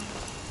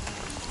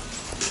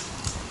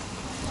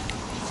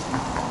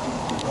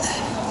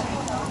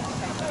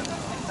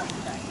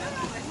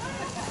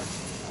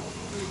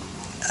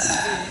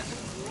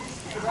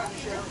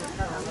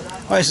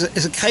 Oh, is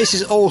the case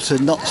is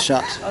altered, not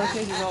shut.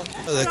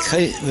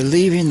 We're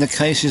leaving, the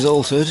case is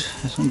altered.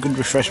 There's some good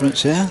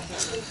refreshments here.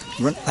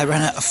 They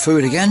ran out of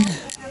food again.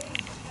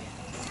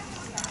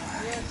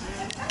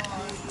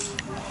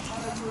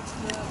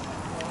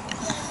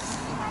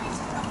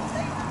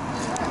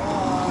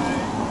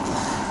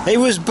 He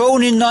was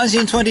born in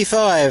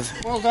 1925.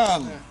 Well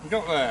done, you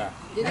got there.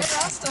 You never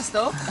asked us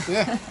though.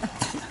 Yeah.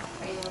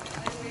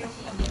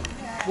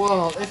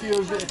 Well, if you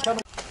were a bit of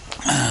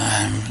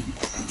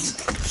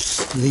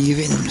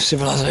Leaving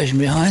civilization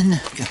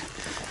behind,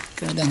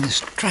 going down this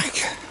track.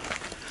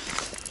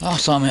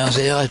 Last time I was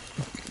here I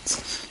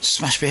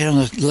smashed my head on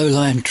a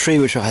low-lying tree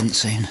which I hadn't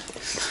seen.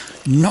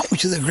 Knocked me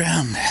to the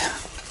ground.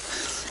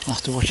 I'll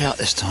have to watch out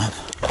this time.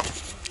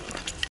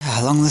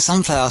 Along the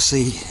sunflower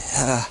field.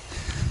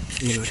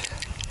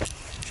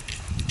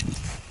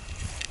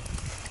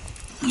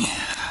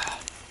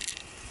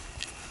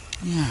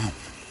 Yeah.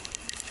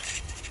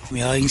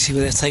 Yeah, you can see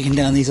where they're taking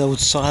down these old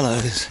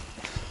silos.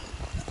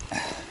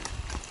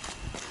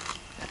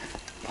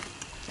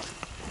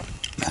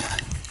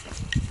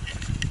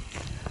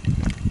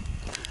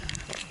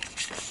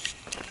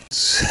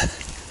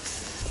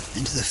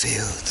 Into the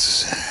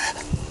fields.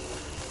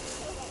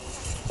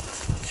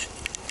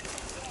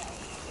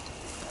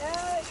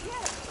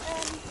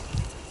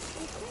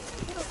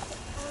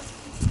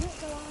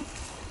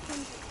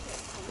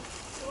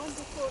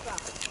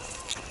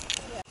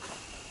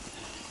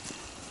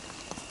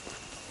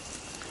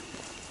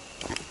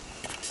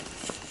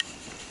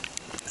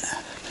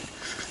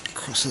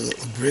 Across a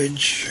little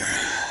bridge.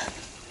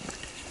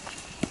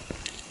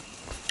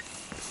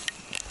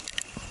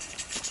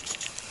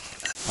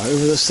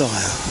 Over the stile.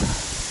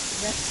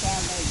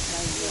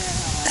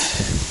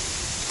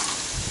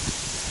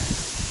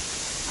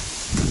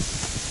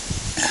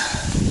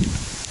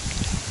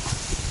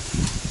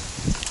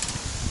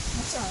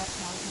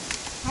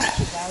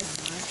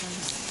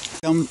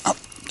 Come up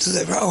to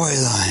the railway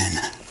line.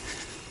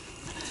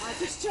 I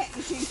just checked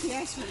the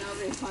GPS when I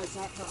realised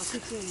that, but I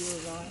could see you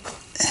were right.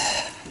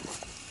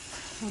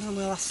 And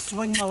I'll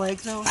swing my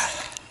legs over.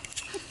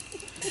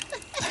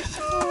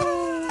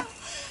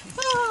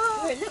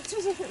 It looked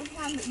as if it was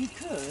one that you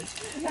could.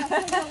 Yeah,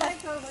 swing my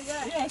legs over,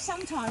 yeah. Yeah,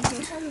 sometimes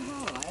they're so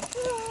high.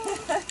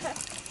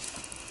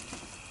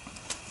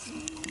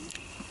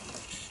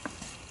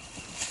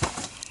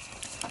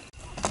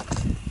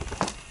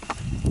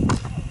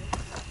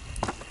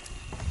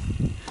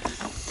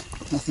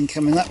 Nothing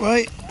coming that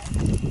way.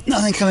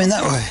 Nothing coming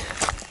that way.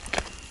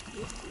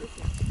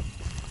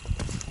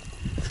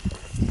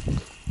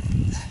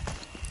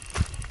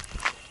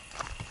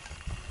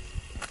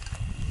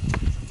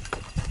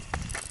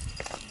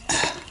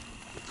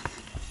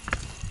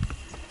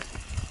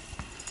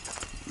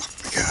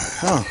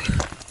 Oh,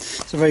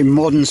 it's a very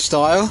modern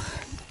style.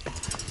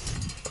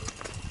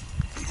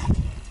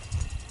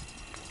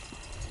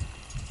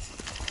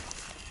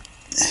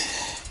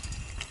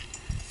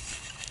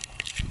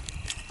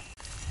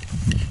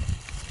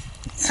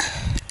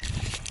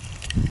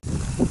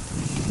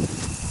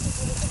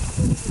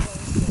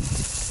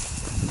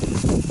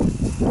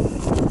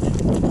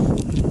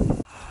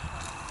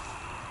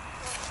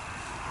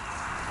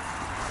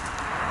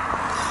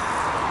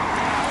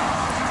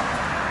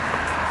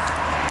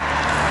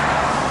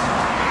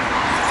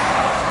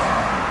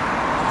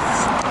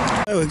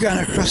 We're going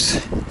across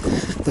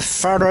the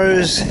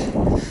furrows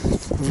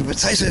of a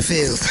potato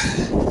field.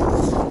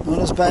 Not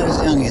as bad as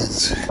the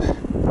onions.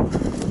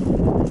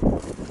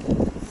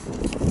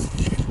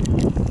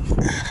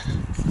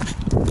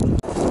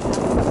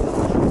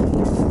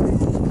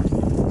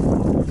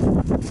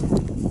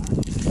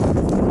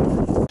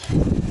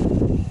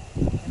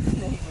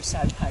 He was so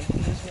painful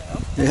as well.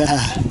 Yeah.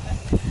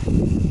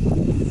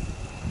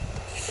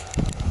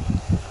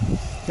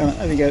 Come on,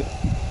 there we go.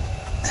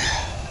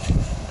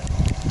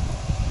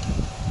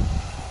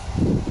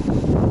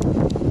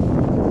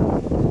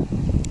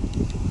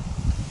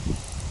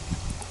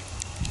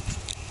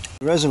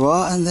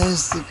 Reservoir, and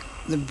there's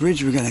the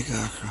bridge we're going to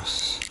go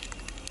across.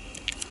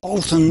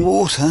 Alton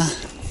water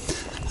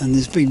and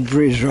this big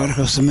bridge right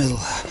across the middle.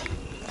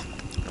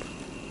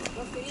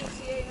 What's the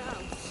ETA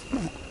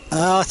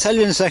now? I'll tell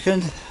you in a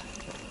second.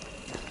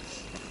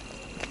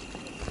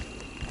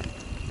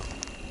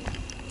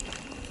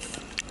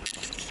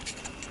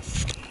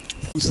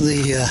 To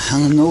the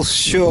on the north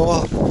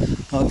shore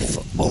of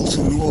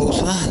Alton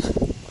water.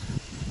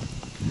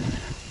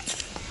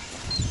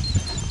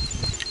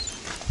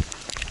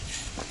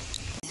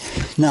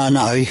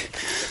 No,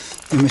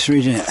 you're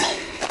misreading it.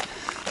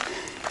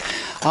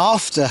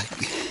 After.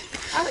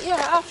 Yeah,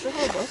 after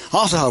Holbrook.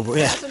 After Holbrook,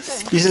 yeah. That's what I'm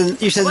saying.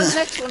 You said. Well, the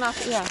next one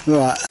after, yeah.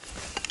 Right.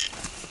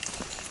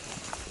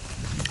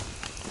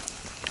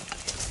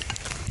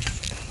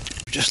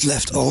 Just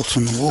left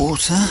Alton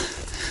water.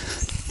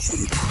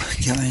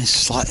 Going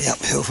slightly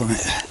uphill from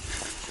it.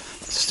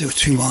 Still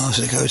 2 miles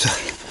to go to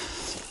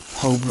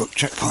Holbrook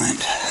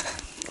checkpoint.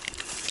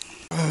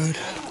 Road.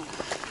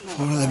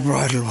 Follow the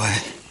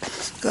bridleway.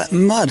 Look at that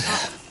mud.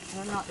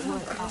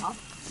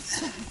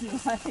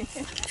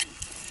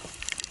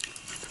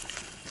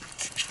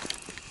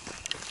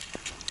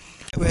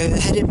 We're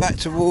heading back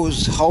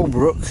towards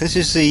Holbrook. This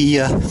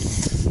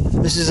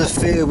is a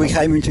field we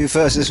came into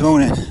first this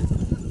morning.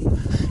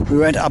 We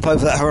went up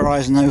over that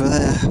horizon over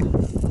there.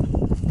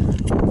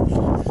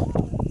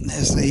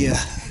 There's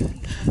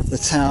the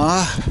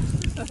tower.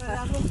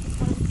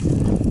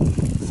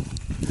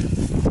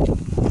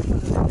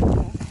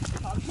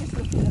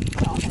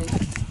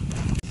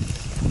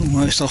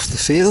 Almost off the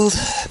field.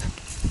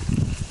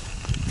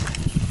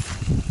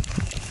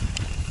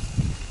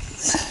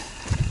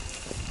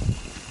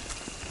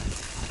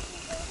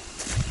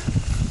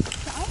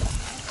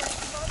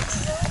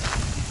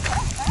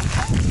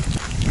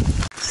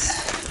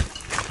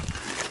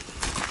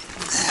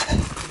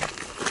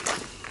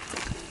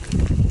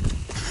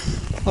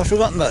 I've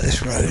forgotten about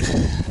this road.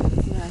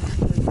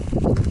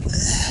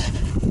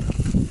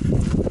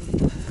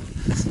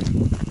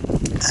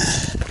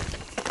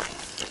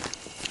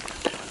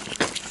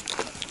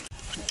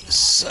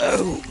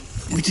 So,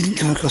 we didn't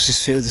come across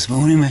this field this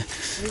morning, we're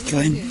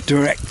going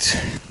direct.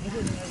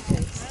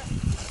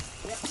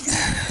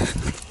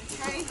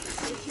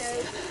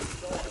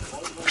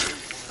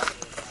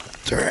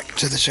 Direct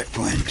to the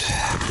checkpoint.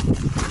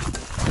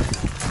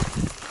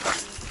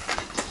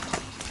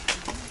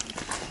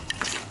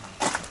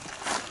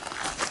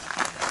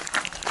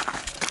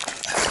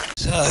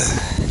 So,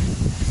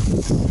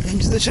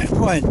 into the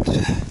checkpoint,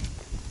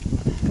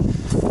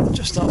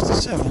 just after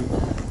 7.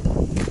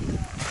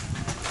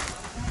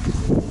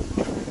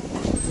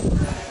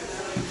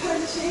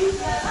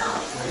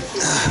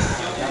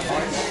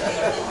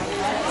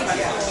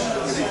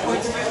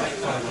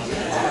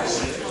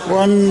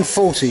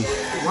 $1.40.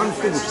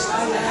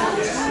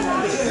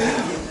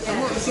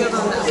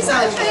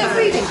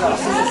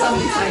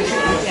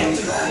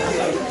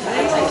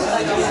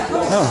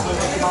 Oh,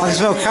 I can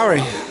smell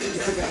curry. I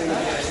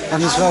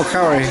can smell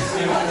curry.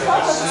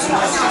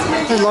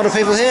 There's a lot of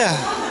people here.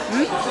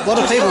 A lot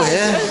of people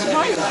here.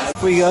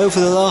 We go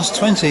for the last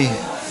 20.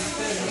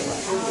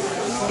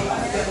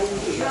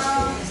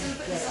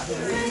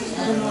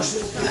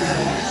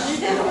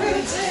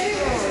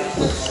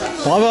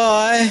 Bye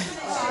bye.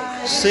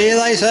 See you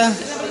later.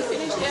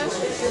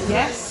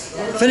 Yes.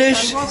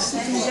 Finished?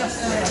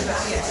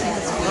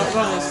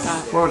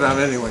 Well done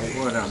anyway,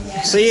 well done.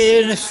 See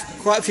you in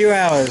quite a few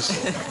hours.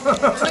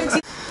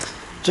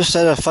 Just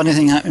had a funny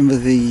thing happen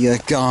with the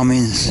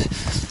Garmin's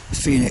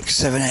Phoenix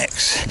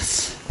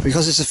 7X.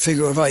 Because it's a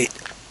figure of 8,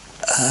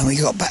 we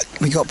got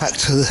back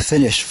to the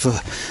finish for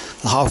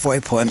the halfway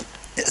point.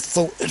 It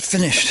thought it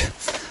finished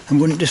and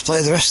wouldn't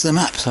display the rest of the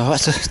map, so I had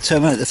to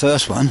terminate the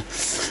first one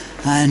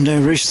and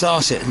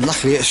restart it, and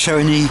luckily it's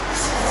showing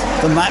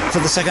the map for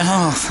the second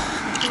half.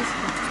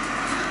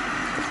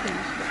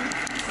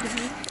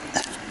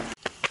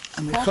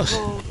 And we cross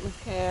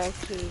repair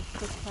to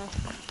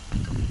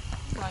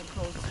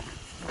cycles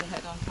with a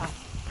head on top.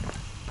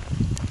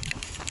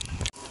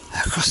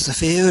 Across the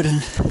field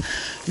and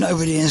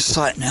nobody in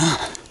sight now.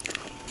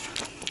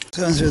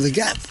 Turn through the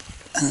gap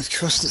and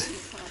across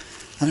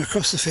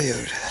the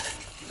field.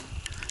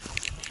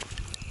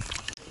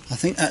 I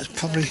think that's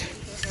probably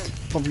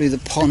the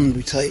pond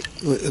we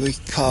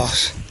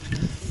pass.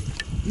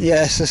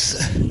 Yes, there's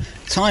a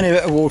tiny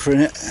bit of water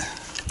in it.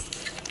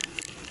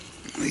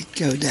 We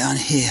go down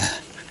here.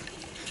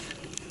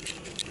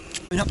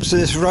 Going up to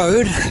this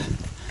road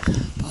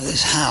by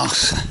this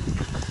house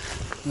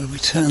where we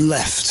turn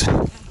left.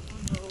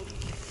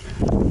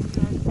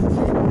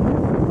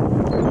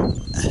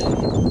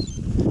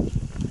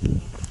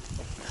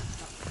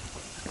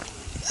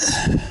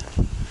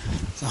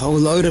 There's a whole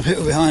load of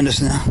people behind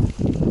us now.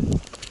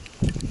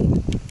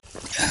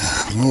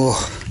 More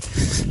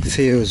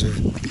fields of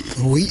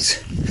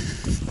wheat.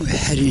 We're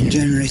heading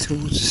generally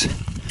towards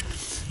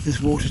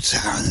this water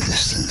tower in the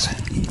distance,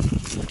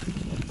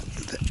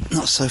 but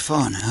not so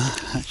far now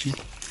actually.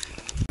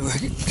 We're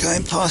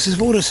going past this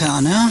water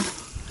tower now,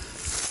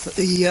 but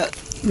the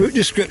route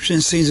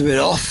description seems a bit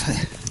off.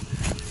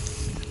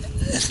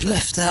 It's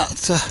left out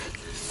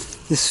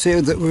this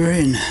field that we're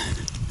in.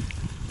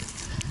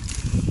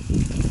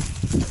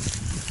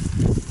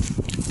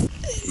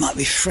 It might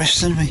be fresh,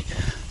 then we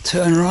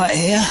turn right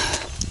here.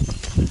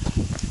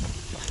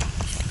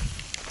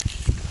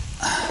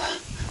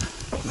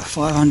 We're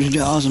 500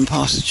 yards and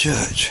past the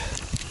church.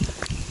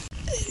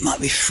 It might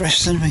be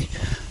fresh, then we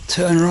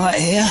turn right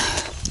here.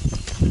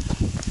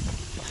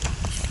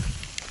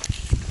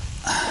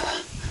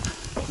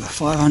 We're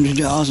 500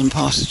 yards and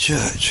past the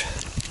church.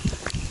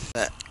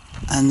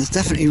 And there's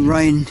definitely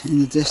rain in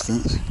the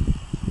distance.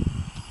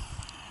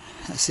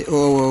 That's the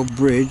Orwell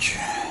Bridge.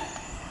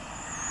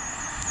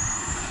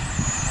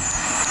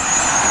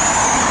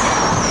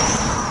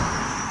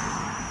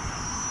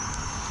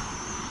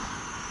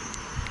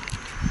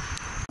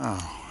 Oh,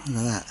 look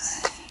at that.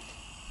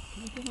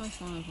 Look at my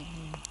phone over here.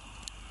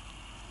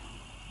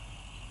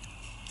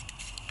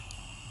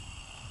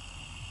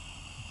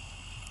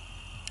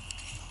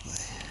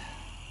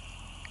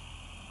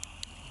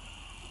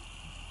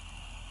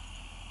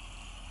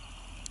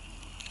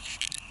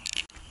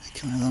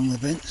 Coming along the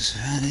vents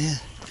around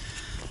here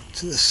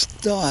to the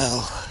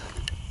stile.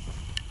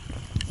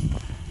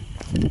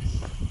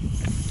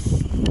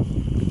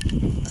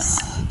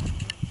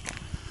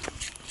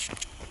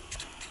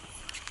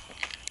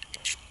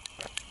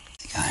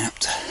 Going up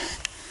to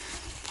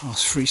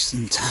past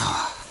Freeston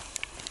Tower.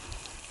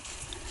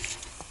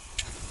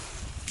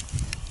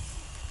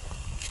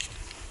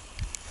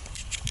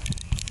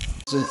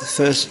 The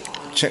first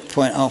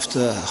checkpoint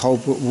after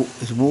Holbrook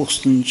is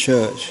Worston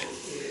Church.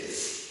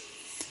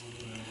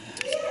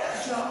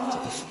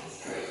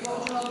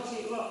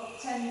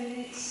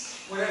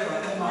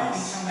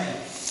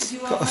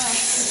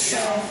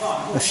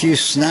 Got a few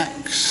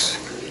snacks.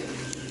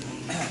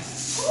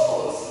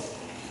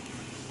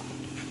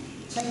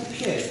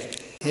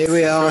 Here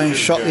we are in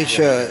Shotley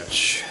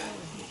Church.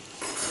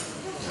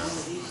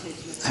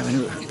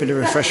 Having a bit of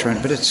refreshment,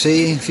 a bit of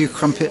tea, a few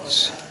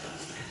crumpets.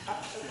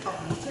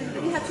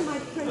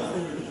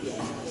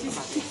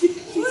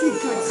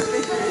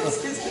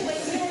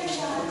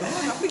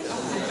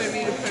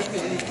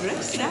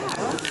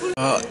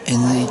 In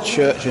the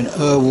church in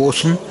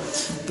Wharton,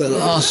 the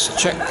last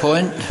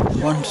checkpoint,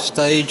 one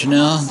stage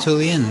now until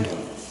the end.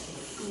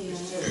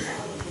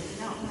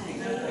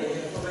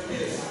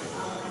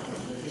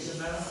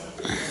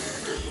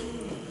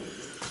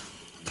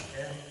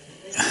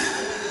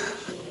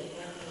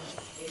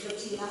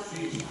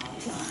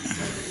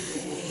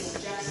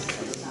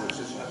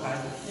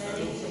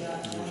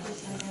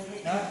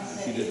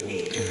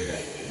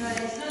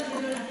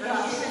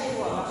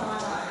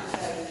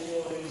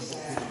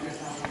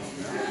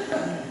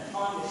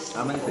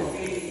 How many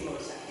people?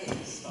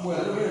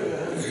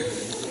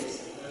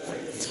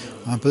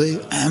 I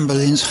believe Anne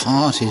Boleyn's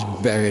heart is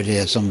buried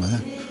here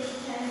somewhere.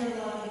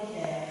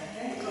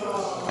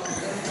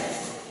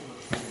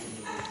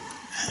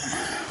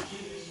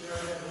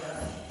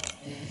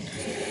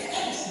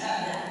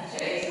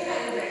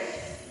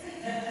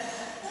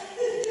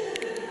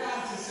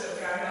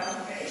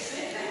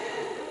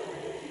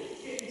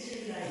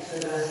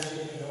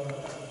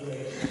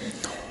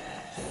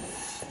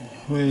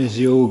 Where is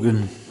the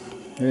organ?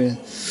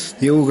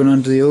 The organ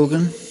under the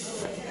organ?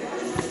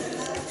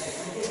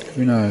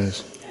 Who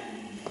knows?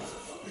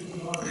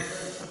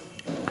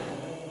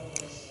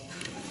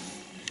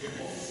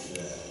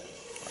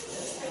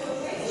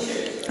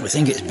 I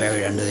think it's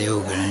buried under the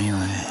organ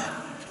anyway.